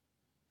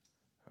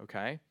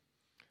 Okay?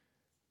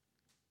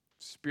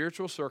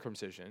 Spiritual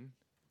circumcision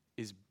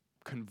is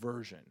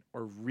conversion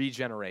or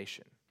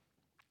regeneration.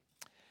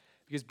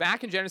 Because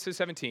back in Genesis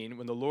 17,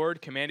 when the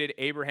Lord commanded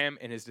Abraham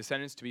and his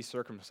descendants to be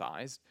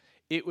circumcised,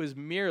 it was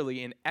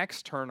merely an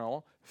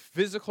external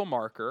physical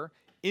marker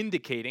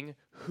indicating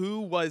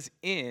who was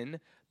in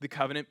the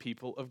covenant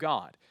people of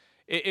God.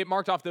 It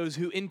marked off those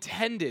who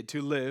intended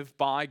to live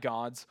by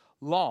God's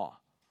law,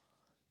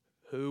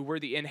 who were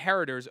the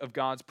inheritors of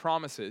God's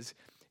promises.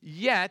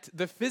 Yet,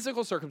 the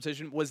physical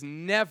circumcision was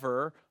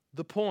never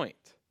the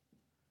point.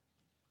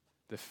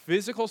 The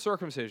physical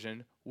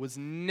circumcision was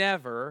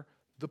never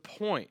the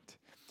point.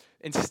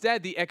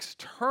 Instead, the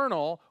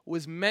external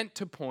was meant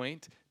to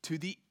point to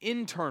the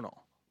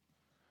internal.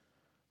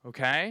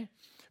 Okay?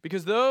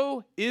 Because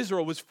though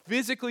Israel was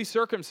physically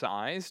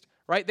circumcised,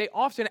 right, they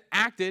often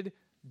acted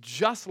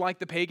just like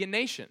the pagan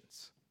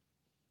nations.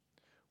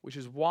 Which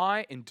is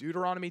why in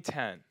Deuteronomy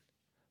 10,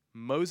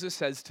 Moses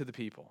says to the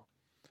people,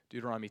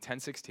 Deuteronomy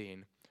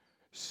 10:16,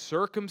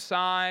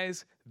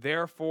 circumcise,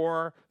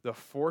 therefore, the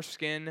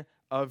foreskin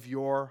of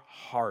your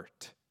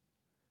heart,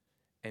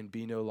 and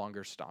be no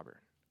longer stubborn.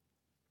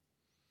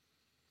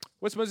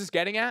 What's Moses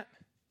getting at?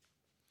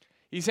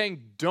 He's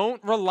saying,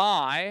 don't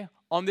rely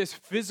on this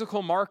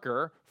physical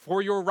marker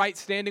for your right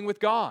standing with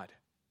God.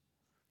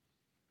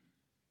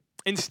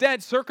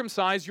 Instead,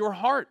 circumcise your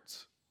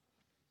hearts.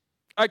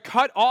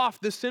 Cut off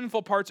the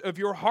sinful parts of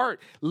your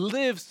heart.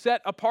 Live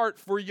set apart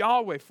for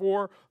Yahweh,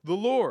 for the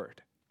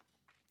Lord.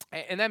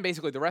 And then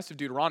basically the rest of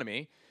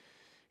Deuteronomy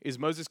is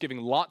Moses giving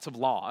lots of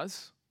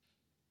laws,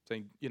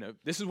 saying,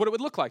 this is what it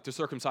would look like to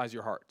circumcise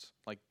your hearts.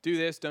 Like, do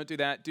this, don't do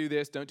that, do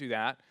this, don't do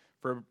that,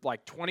 for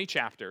like 20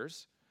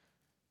 chapters.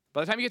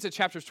 By the time you get to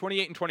chapters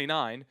 28 and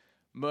 29,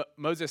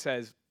 Moses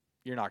says,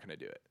 you're not going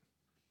to do it.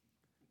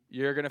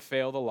 You're going to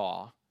fail the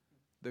law.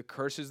 The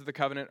curses of the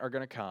covenant are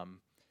going to come.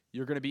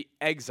 You're going to be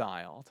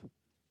exiled.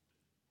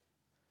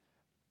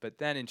 But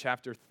then in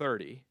chapter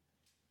 30,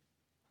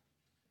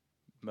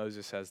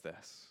 Moses says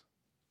this.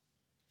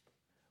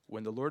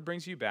 When the Lord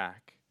brings you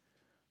back,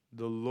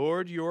 the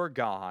Lord your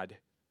God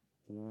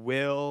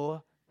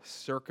will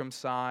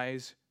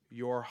circumcise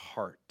your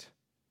heart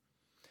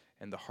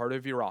and the heart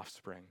of your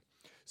offspring,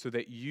 so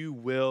that you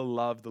will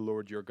love the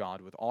Lord your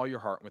God with all your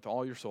heart and with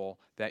all your soul,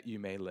 that you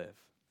may live.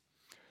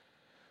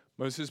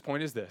 Moses'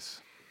 point is this.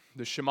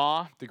 The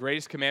Shema, the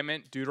greatest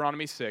commandment,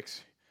 Deuteronomy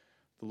 6,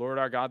 the Lord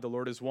our God, the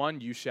Lord is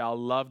one. You shall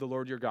love the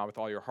Lord your God with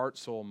all your heart,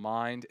 soul,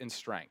 mind, and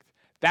strength.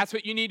 That's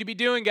what you need to be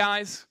doing,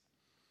 guys.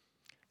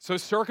 So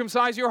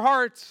circumcise your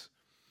hearts.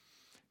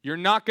 You're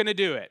not going to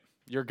do it.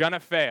 You're going to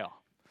fail.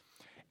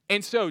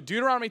 And so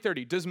Deuteronomy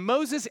 30, does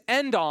Moses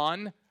end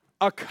on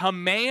a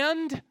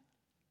command?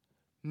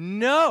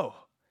 No,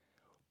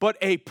 but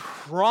a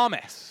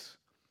promise.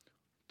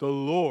 The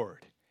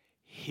Lord,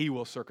 he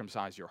will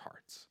circumcise your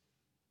hearts.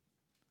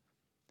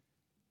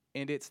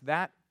 And it's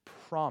that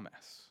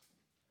promise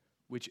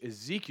which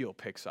Ezekiel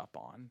picks up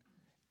on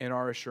in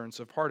our assurance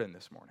of pardon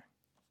this morning.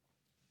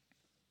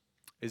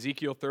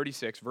 Ezekiel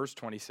 36, verse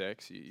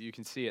 26, you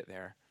can see it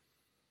there.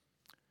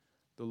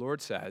 The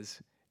Lord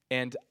says,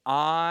 and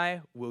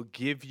I will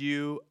give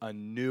you a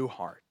new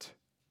heart,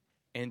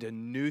 and a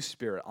new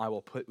spirit I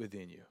will put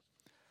within you.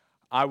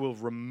 I will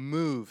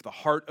remove the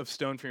heart of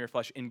stone from your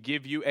flesh and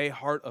give you a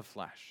heart of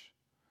flesh.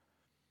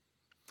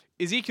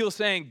 Ezekiel's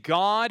saying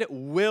God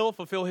will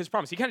fulfill his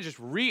promise. He kind of just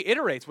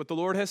reiterates what the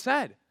Lord has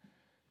said.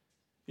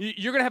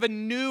 You're going to have a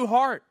new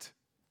heart.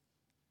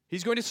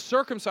 He's going to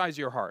circumcise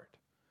your heart.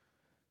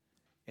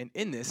 And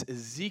in this,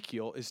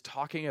 Ezekiel is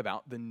talking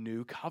about the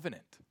new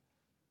covenant.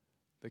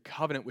 The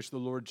covenant which the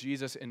Lord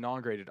Jesus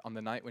inaugurated on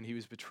the night when he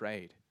was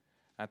betrayed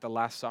at the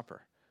Last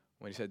Supper.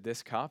 When he said,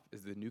 this cup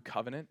is the new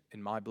covenant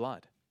in my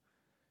blood.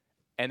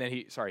 And then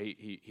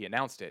he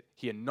announced it.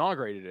 He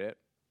inaugurated it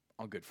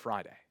on Good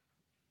Friday,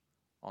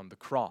 on the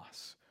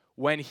cross,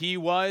 when he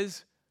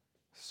was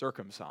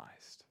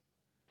circumcised,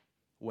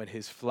 when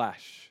his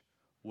flesh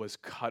was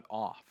cut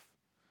off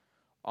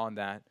on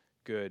that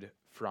Good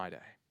Friday.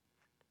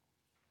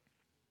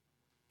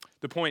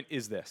 The point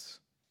is this.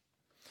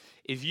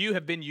 If you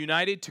have been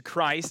united to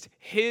Christ,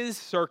 his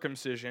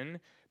circumcision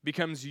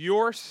becomes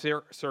your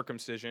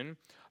circumcision,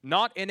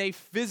 not in a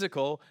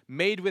physical,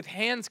 made with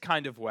hands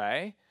kind of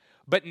way,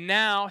 but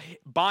now,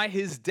 by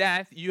his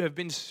death, you have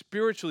been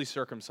spiritually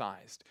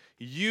circumcised.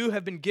 You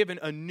have been given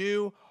a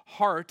new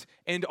heart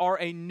and are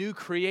a new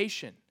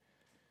creation.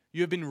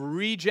 You have been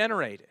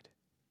regenerated.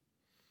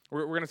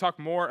 We're going to talk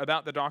more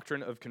about the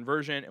doctrine of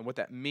conversion and what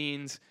that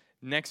means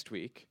next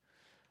week.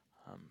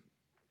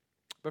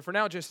 But for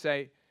now, just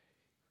say,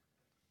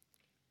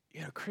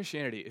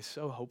 Christianity is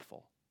so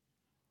hopeful.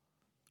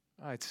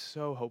 It's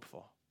so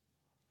hopeful.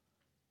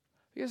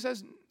 Because it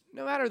says,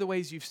 no matter the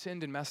ways you've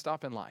sinned and messed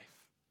up in life,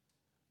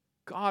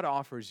 God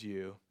offers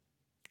you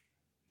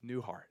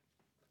new heart,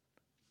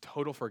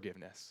 total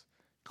forgiveness,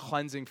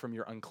 cleansing from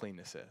your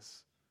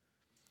uncleannesses.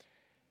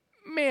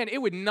 Man,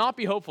 it would not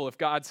be hopeful if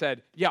God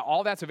said, yeah,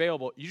 all that's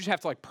available. You just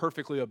have to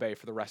perfectly obey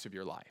for the rest of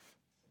your life.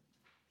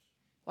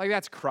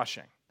 That's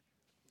crushing.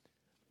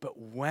 But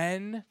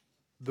when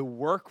the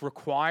work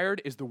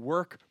required is the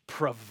work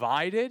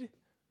provided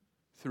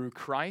through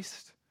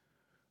Christ,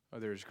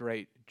 there's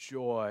great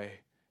joy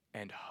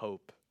and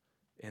hope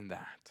in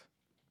that.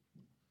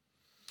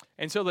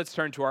 And so let's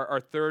turn to our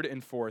third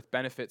and fourth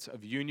benefits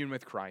of union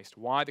with Christ.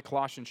 Why the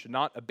Colossians should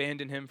not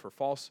abandon him for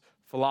false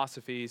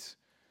philosophies,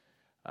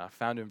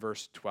 found in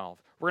verse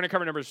 12. We're going to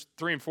cover numbers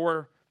 3 and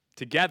 4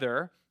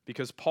 together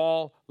because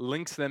Paul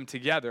links them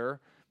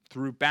together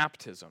through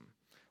baptism.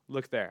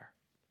 Look there.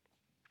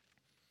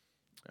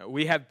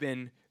 We have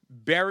been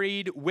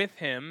buried with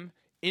him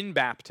in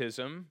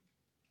baptism,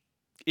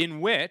 in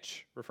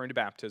which, referring to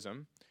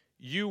baptism,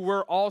 you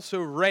were also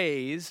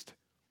raised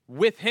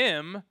with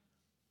him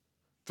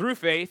through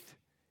faith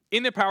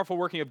in the powerful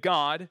working of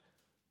God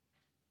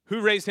who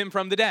raised him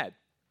from the dead.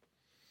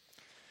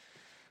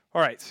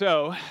 All right,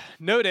 so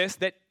notice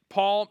that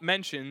Paul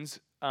mentions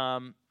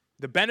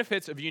the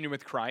benefits of union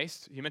with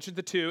Christ. He mentions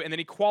the two, and then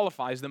he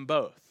qualifies them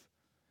both.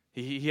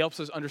 He helps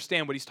us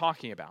understand what he's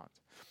talking about.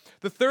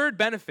 The third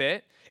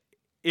benefit,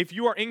 if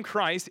you are in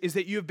Christ, is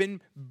that you have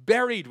been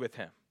buried with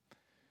him.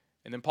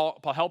 And then Paul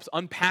helps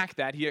unpack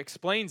that. He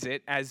explains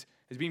it as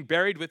being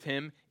buried with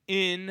him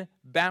in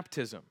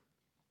baptism.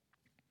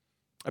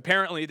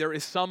 Apparently, there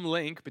is some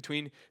link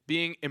between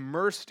being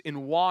immersed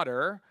in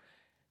water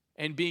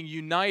and being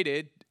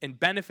united and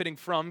benefiting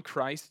from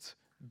Christ's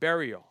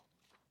burial.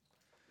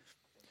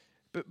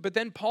 But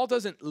then Paul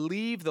doesn't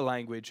leave the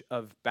language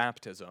of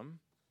baptism.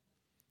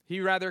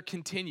 He rather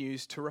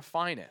continues to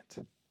refine it.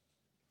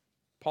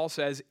 Paul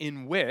says,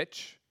 in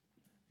which,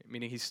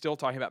 meaning he's still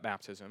talking about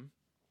baptism,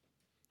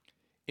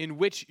 in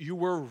which you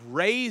were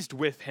raised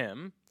with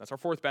him. That's our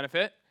fourth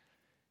benefit.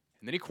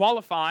 And then he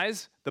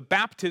qualifies the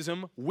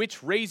baptism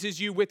which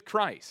raises you with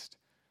Christ.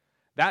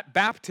 That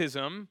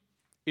baptism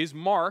is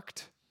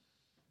marked,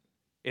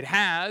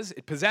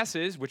 it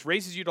possesses, which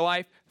raises you to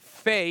life,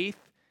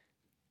 faith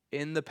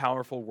in the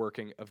powerful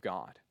working of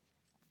God.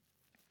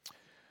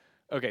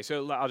 Okay,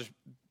 so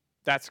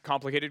that's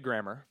complicated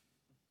grammar,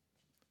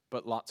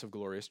 but lots of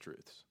glorious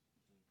truths.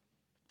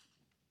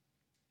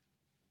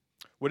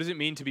 What does it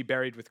mean to be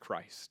buried with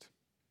Christ?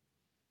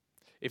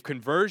 If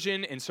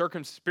conversion and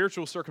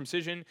spiritual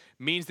circumcision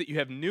means that you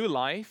have new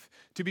life,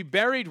 to be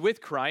buried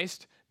with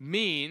Christ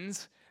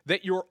means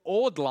that your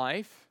old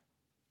life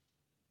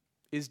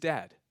is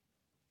dead.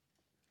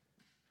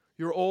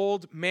 Your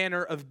old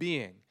manner of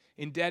being,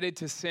 indebted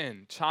to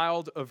sin,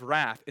 child of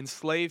wrath,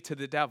 enslaved to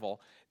the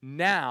devil,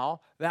 now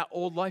that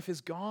old life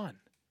is gone.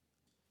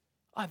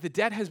 The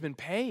debt has been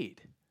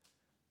paid.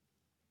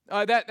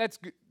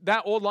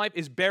 That old life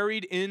is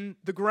buried in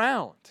the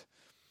ground.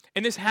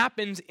 And this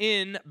happens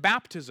in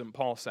baptism,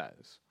 Paul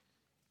says.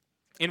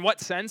 In what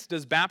sense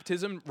does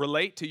baptism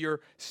relate to your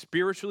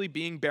spiritually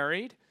being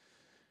buried?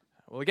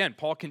 Well, again,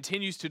 Paul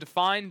continues to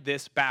define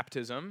this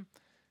baptism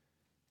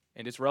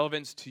and its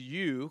relevance to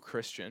you,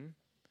 Christian,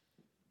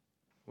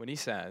 when he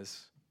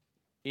says,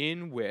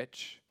 in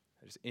which,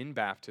 that is in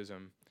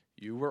baptism,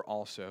 you were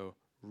also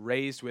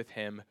raised with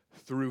him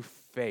through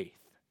faith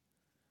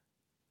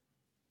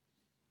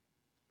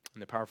in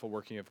the powerful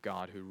working of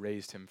God who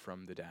raised him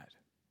from the dead.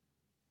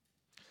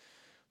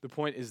 The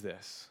point is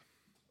this,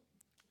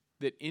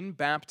 that in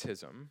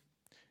baptism,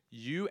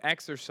 you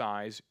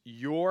exercise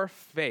your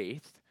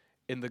faith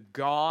in the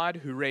God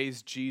who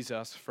raised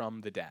Jesus from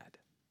the dead.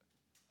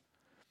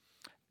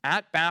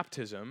 At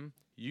baptism,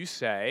 you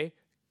say,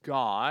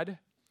 God,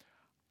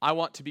 I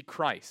want to be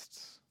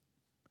Christ's,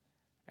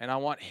 and I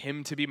want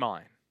him to be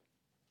mine.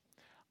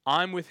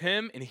 I'm with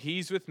him, and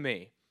he's with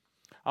me.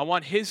 I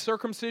want his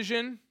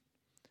circumcision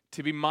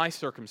to be my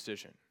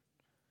circumcision.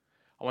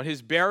 I want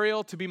his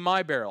burial to be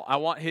my burial. I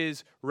want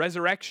his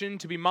resurrection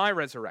to be my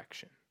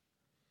resurrection.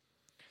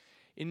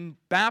 In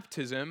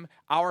baptism,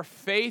 our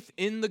faith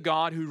in the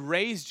God who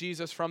raised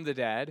Jesus from the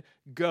dead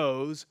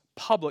goes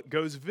public,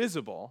 goes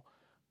visible,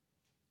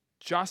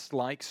 just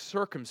like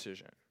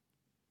circumcision.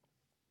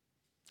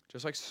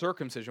 Just like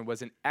circumcision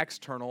was an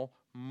external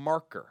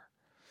marker.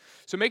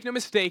 So make no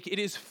mistake, it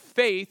is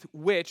faith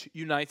which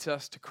unites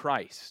us to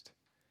Christ.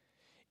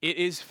 It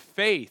is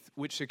faith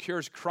which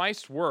secures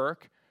Christ's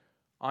work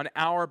on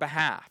our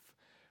behalf.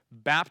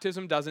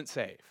 Baptism doesn't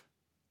save.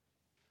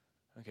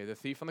 Okay, the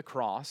thief on the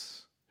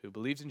cross who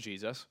believes in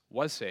Jesus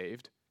was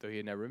saved, though he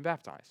had never been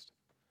baptized.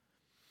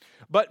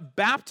 But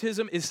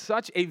baptism is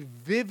such a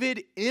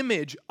vivid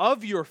image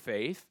of your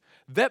faith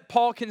that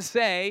Paul can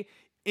say,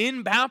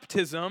 in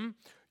baptism,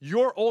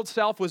 Your old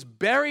self was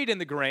buried in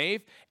the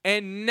grave,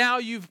 and now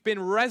you've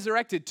been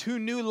resurrected to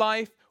new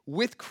life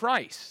with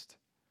Christ.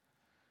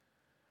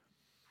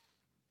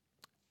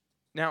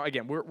 Now,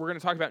 again, we're going to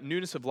talk about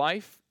newness of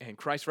life and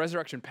Christ's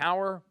resurrection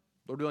power,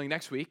 Lord willing,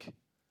 next week.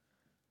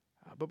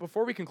 But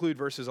before we conclude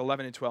verses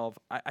 11 and 12,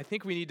 I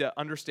think we need to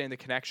understand the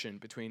connection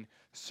between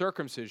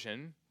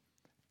circumcision,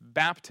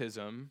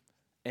 baptism,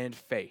 and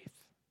faith.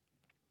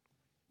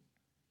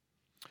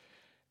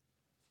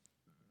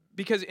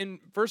 Because in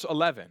verse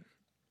 11,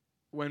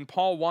 when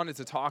Paul wanted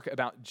to talk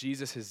about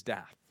Jesus'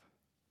 death,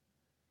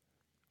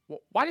 well,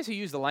 why does he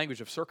use the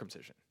language of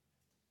circumcision?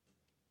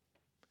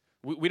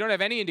 We don't have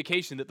any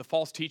indication that the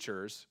false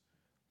teachers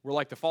were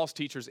like the false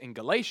teachers in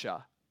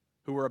Galatia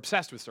who were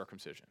obsessed with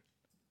circumcision.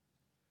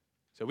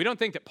 So we don't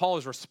think that Paul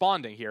is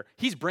responding here.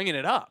 He's bringing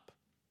it up.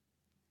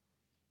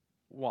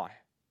 Why?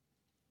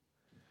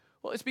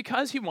 Well, it's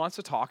because he wants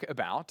to talk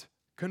about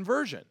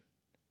conversion.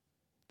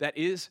 That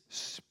is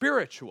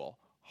spiritual,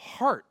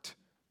 heart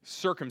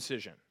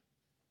circumcision.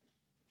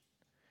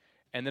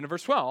 And then in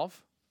verse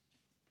 12,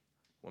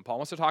 when Paul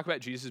wants to talk about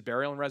Jesus'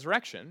 burial and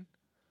resurrection,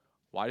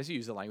 why does he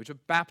use the language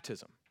of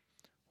baptism?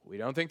 We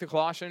don't think the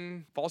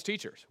Colossian false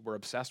teachers were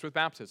obsessed with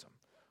baptism.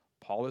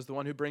 Paul is the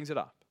one who brings it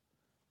up.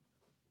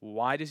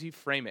 Why does he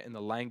frame it in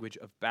the language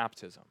of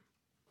baptism?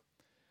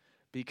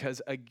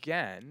 Because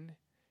again,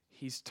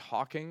 he's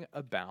talking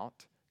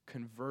about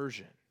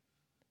conversion,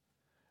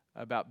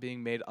 about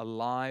being made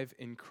alive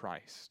in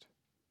Christ.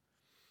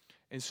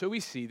 And so we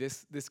see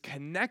this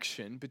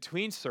connection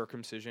between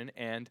circumcision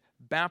and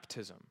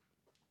baptism.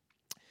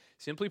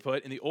 Simply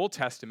put, in the Old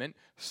Testament,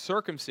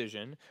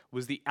 circumcision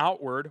was the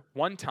outward,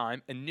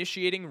 one-time,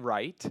 initiating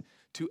rite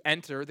to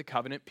enter the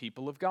covenant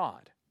people of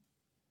God.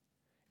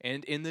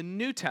 And in the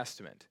New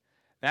Testament,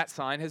 that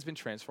sign has been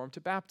transformed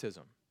to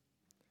baptism.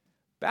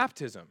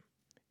 Baptism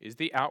is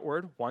the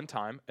outward,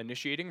 one-time,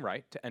 initiating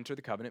rite to enter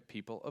the covenant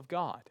people of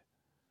God.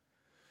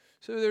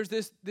 So there's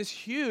this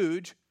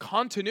huge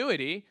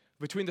continuity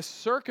between the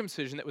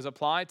circumcision that was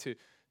applied to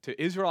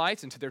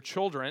Israelites and to their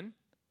children.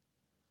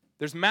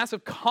 There's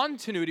massive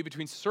continuity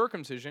between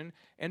circumcision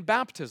and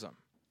baptism.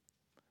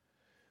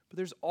 But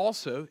there's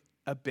also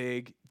a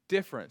big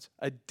difference,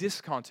 a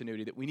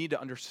discontinuity that we need to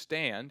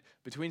understand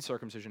between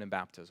circumcision and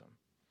baptism.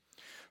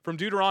 From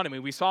Deuteronomy,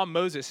 we saw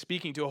Moses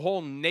speaking to a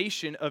whole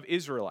nation of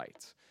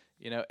Israelites,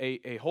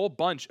 a whole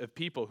bunch of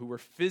people who were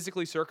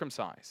physically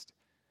circumcised.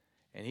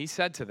 And he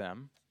said to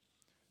them,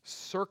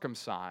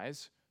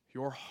 circumcise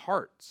your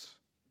hearts.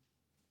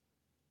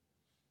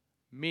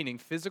 Meaning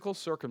physical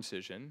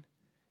circumcision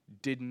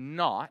did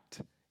not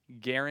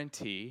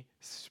guarantee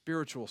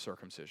spiritual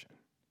circumcision.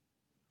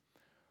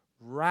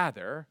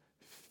 Rather,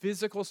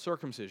 physical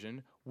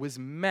circumcision was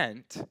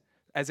meant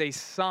as a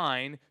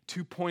sign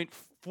to point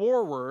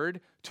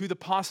forward to the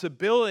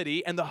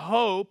possibility and the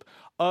hope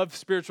of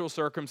spiritual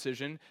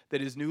circumcision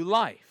that is new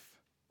life.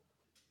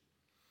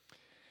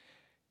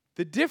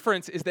 The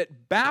difference is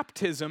that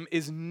baptism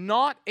is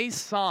not a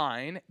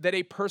sign that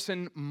a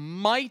person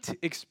might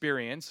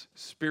experience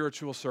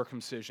spiritual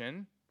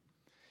circumcision.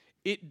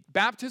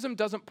 Baptism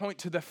doesn't point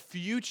to the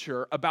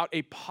future about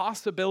a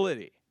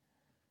possibility.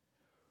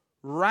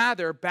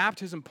 Rather,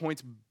 baptism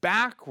points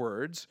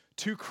backwards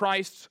to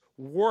Christ's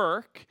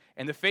work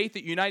and the faith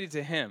that united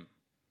to him.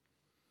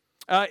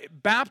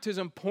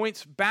 Baptism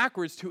points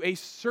backwards to a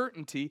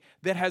certainty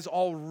that has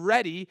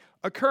already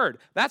occurred.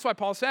 That's why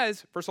Paul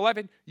says, verse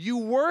 11, you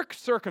were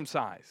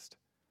circumcised.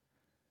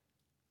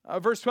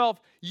 Verse 12,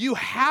 you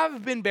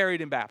have been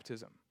buried in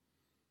baptism.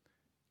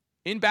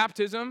 In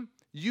baptism,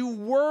 you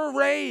were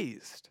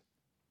raised.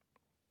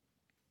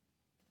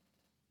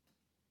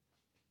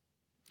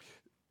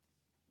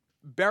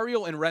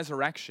 Burial and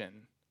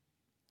resurrection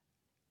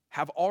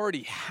have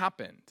already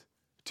happened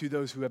to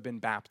those who have been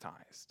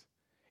baptized.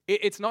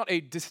 It's not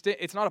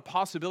a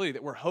possibility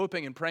that we're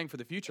hoping and praying for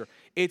the future.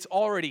 It's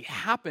already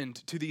happened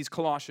to these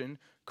Colossian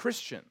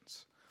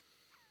Christians.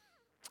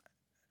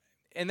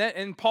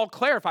 And Paul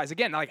clarifies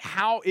again, like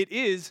how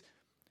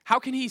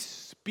can he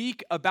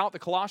speak about the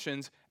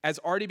Colossians as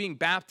already being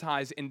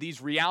baptized in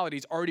these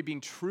realities already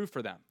being true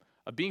for them,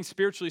 of being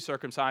spiritually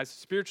circumcised,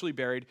 spiritually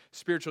buried,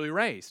 spiritually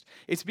raised?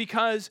 It's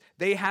because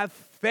they have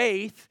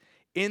faith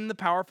in the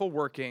powerful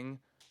working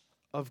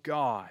of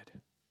God.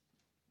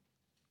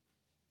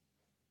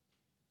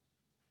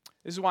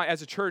 This is why,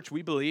 as a church,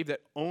 we believe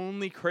that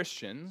only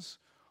Christians,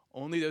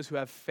 only those who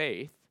have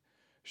faith,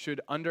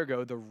 should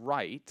undergo the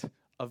rite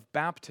of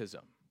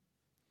baptism.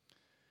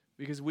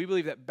 Because we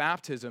believe that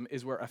baptism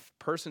is where a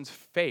person's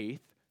faith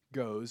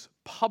goes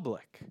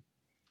public.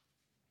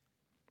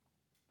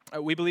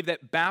 We believe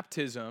that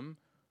baptism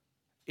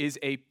is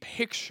a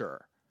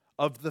picture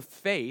of the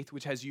faith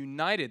which has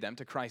united them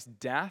to Christ's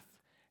death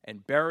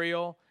and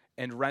burial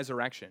and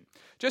resurrection.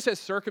 Just as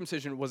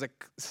circumcision was a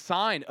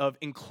sign of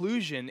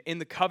inclusion in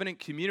the covenant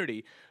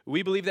community,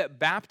 we believe that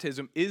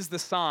baptism is the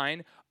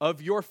sign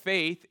of your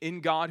faith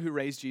in God who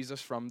raised Jesus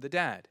from the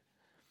dead.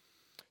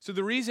 So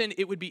the reason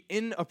it would be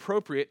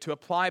inappropriate to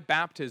apply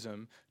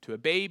baptism to a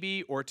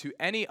baby or to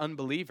any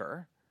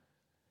unbeliever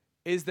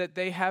is that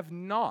they have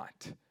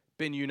not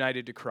been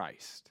united to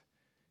Christ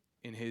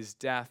in his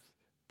death,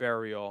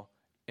 burial,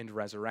 and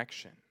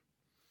resurrection.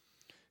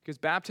 Because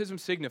baptism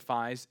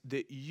signifies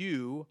that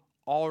you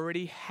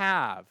already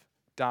have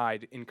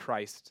died in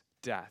Christ's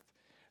death.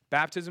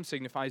 Baptism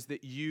signifies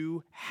that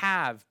you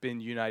have been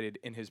united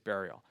in his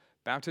burial.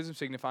 Baptism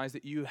signifies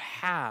that you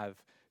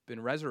have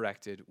been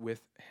resurrected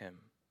with him.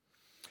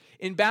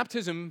 In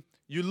baptism,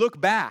 you look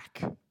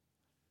back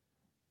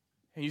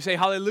and you say,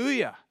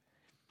 hallelujah.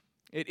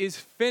 It is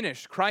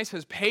finished. Christ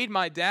has paid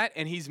my debt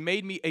and he's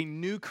made me a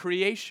new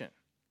creation.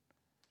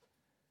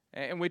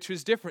 And which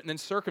was different than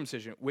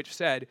circumcision, which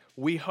said,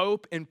 we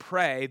hope and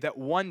pray that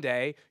one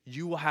day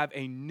you will have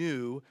a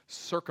new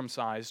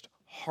circumcised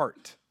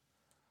heart.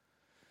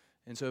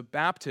 And so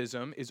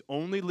baptism is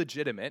only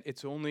legitimate,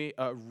 it's only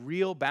a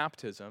real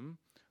baptism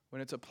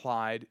when it's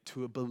applied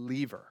to a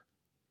believer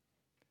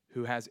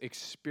who has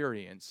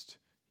experienced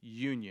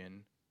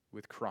union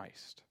with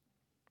Christ.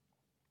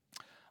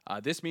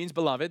 This means,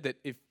 beloved, that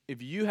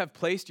if you have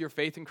placed your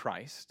faith in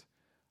Christ,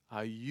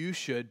 you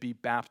should be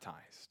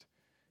baptized.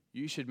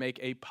 You should make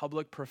a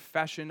public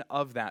profession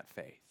of that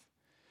faith.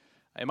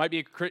 It might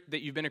be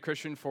that you've been a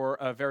Christian for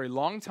a very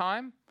long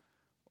time,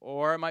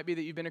 or it might be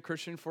that you've been a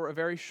Christian for a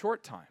very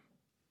short time.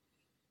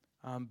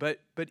 But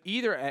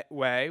either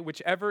way,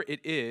 whichever it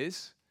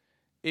is,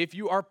 if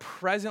you are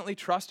presently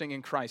trusting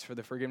in Christ for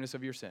the forgiveness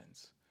of your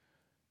sins,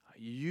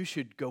 you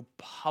should go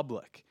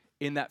public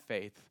in that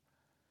faith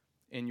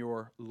in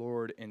your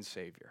Lord and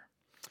Savior.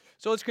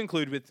 So let's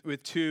conclude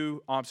with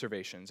two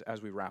observations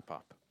as we wrap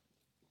up.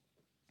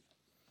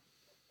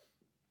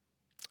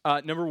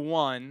 Number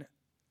one,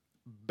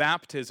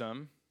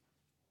 baptism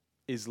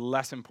is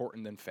less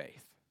important than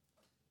faith.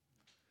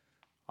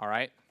 All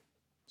right?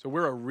 So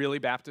we're a really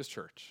Baptist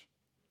church,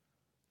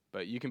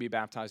 but you can be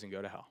baptized and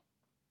go to hell.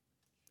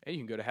 And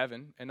you can go to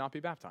heaven and not be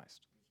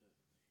baptized.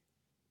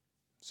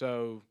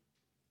 So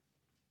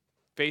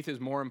faith is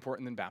more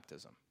important than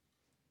baptism.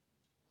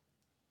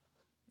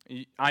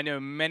 I know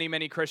many,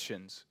 many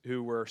Christians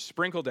who were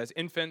sprinkled as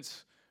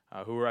infants,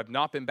 who have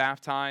not been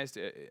baptized,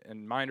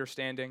 in my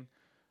understanding,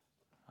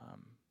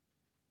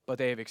 but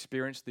they have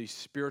experienced the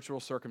spiritual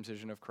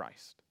circumcision of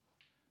Christ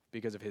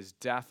because of his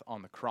death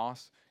on the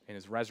cross and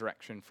his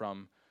resurrection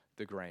from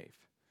the grave.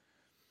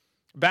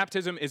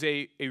 Baptism is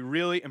a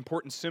really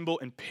important symbol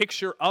and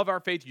picture of our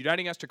faith,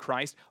 uniting us to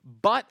Christ,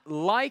 but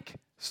like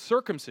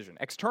circumcision,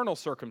 external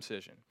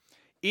circumcision,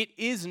 it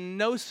is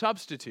no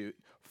substitute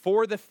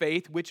for the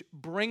faith which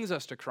brings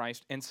us to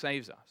Christ and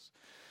saves us.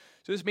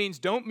 So this means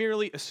don't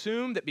merely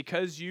assume that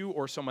because you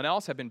or someone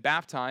else have been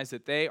baptized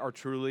that they are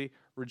truly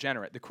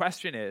regenerate. The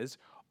question is,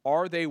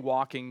 are they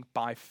walking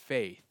by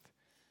faith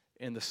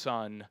in the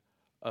Son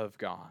of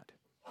God?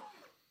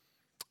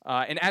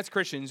 And as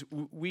Christians,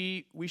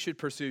 we should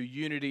pursue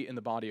unity in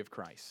the body of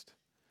Christ.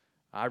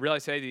 I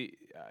realize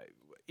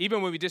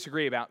even when we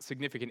disagree about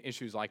significant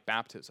issues like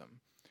baptism,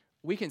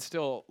 we can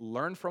still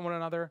learn from one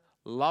another,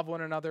 love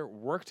one another,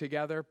 work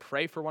together,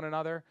 pray for one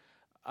another.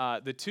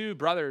 The two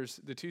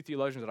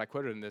theologians that I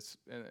quoted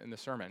in the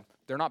sermon,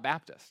 they're not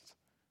Baptists,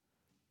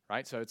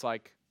 right? So it's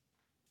like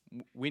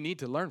we need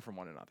to learn from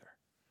one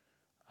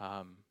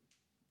another,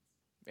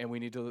 and we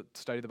need to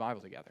study the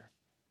Bible together.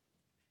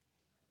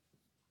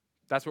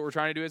 That's what we're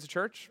trying to do as a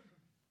church.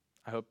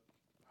 I hope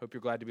you're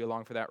glad to be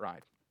along for that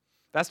ride.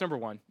 That's number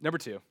one. Number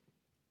two,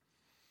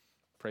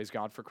 praise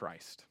God for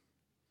Christ.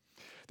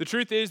 The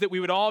truth is that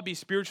we would all be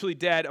spiritually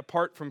dead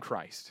apart from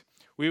Christ.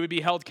 We would be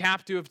held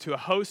captive to a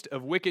host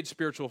of wicked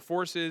spiritual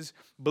forces,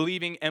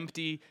 believing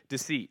empty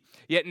deceit.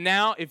 Yet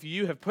now, if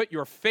you have put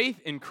your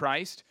faith in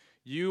Christ,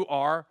 you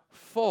are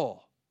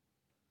full.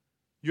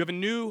 You have a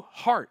new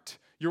heart.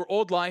 Your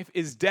old life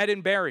is dead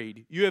and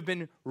buried. You have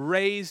been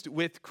raised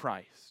with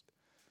Christ.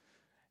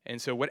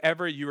 And so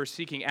whatever you are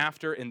seeking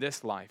after in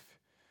this life,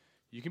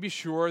 you can be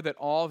sure that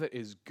all that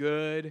is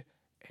good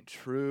and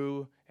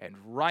true and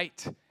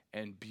right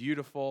and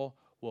beautiful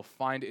will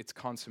find its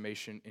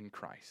consummation in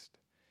Christ.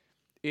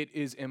 It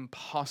is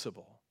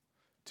impossible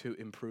to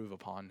improve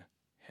upon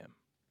him.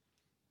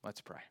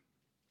 Let's pray.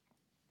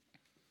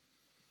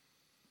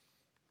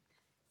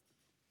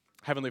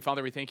 Heavenly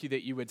Father, we thank you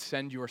that you would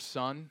send your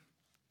Son,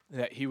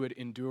 that he would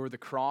endure the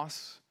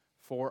cross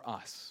for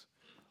us.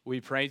 We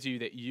praise you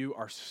that you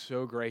are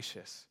so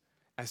gracious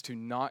as to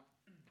not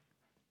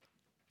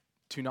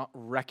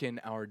reckon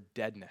our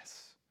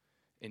deadness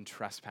in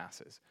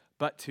trespasses,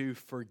 but to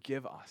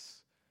forgive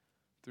us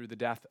through the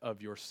death of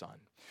your Son.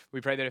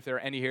 We pray that if there are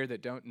any here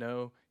that don't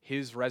know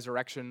his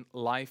resurrection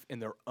life in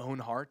their own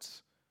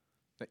hearts,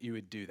 that you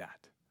would do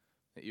that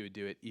you would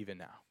do it even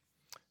now.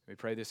 We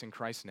pray this in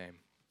Christ's name.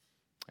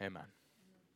 Amen.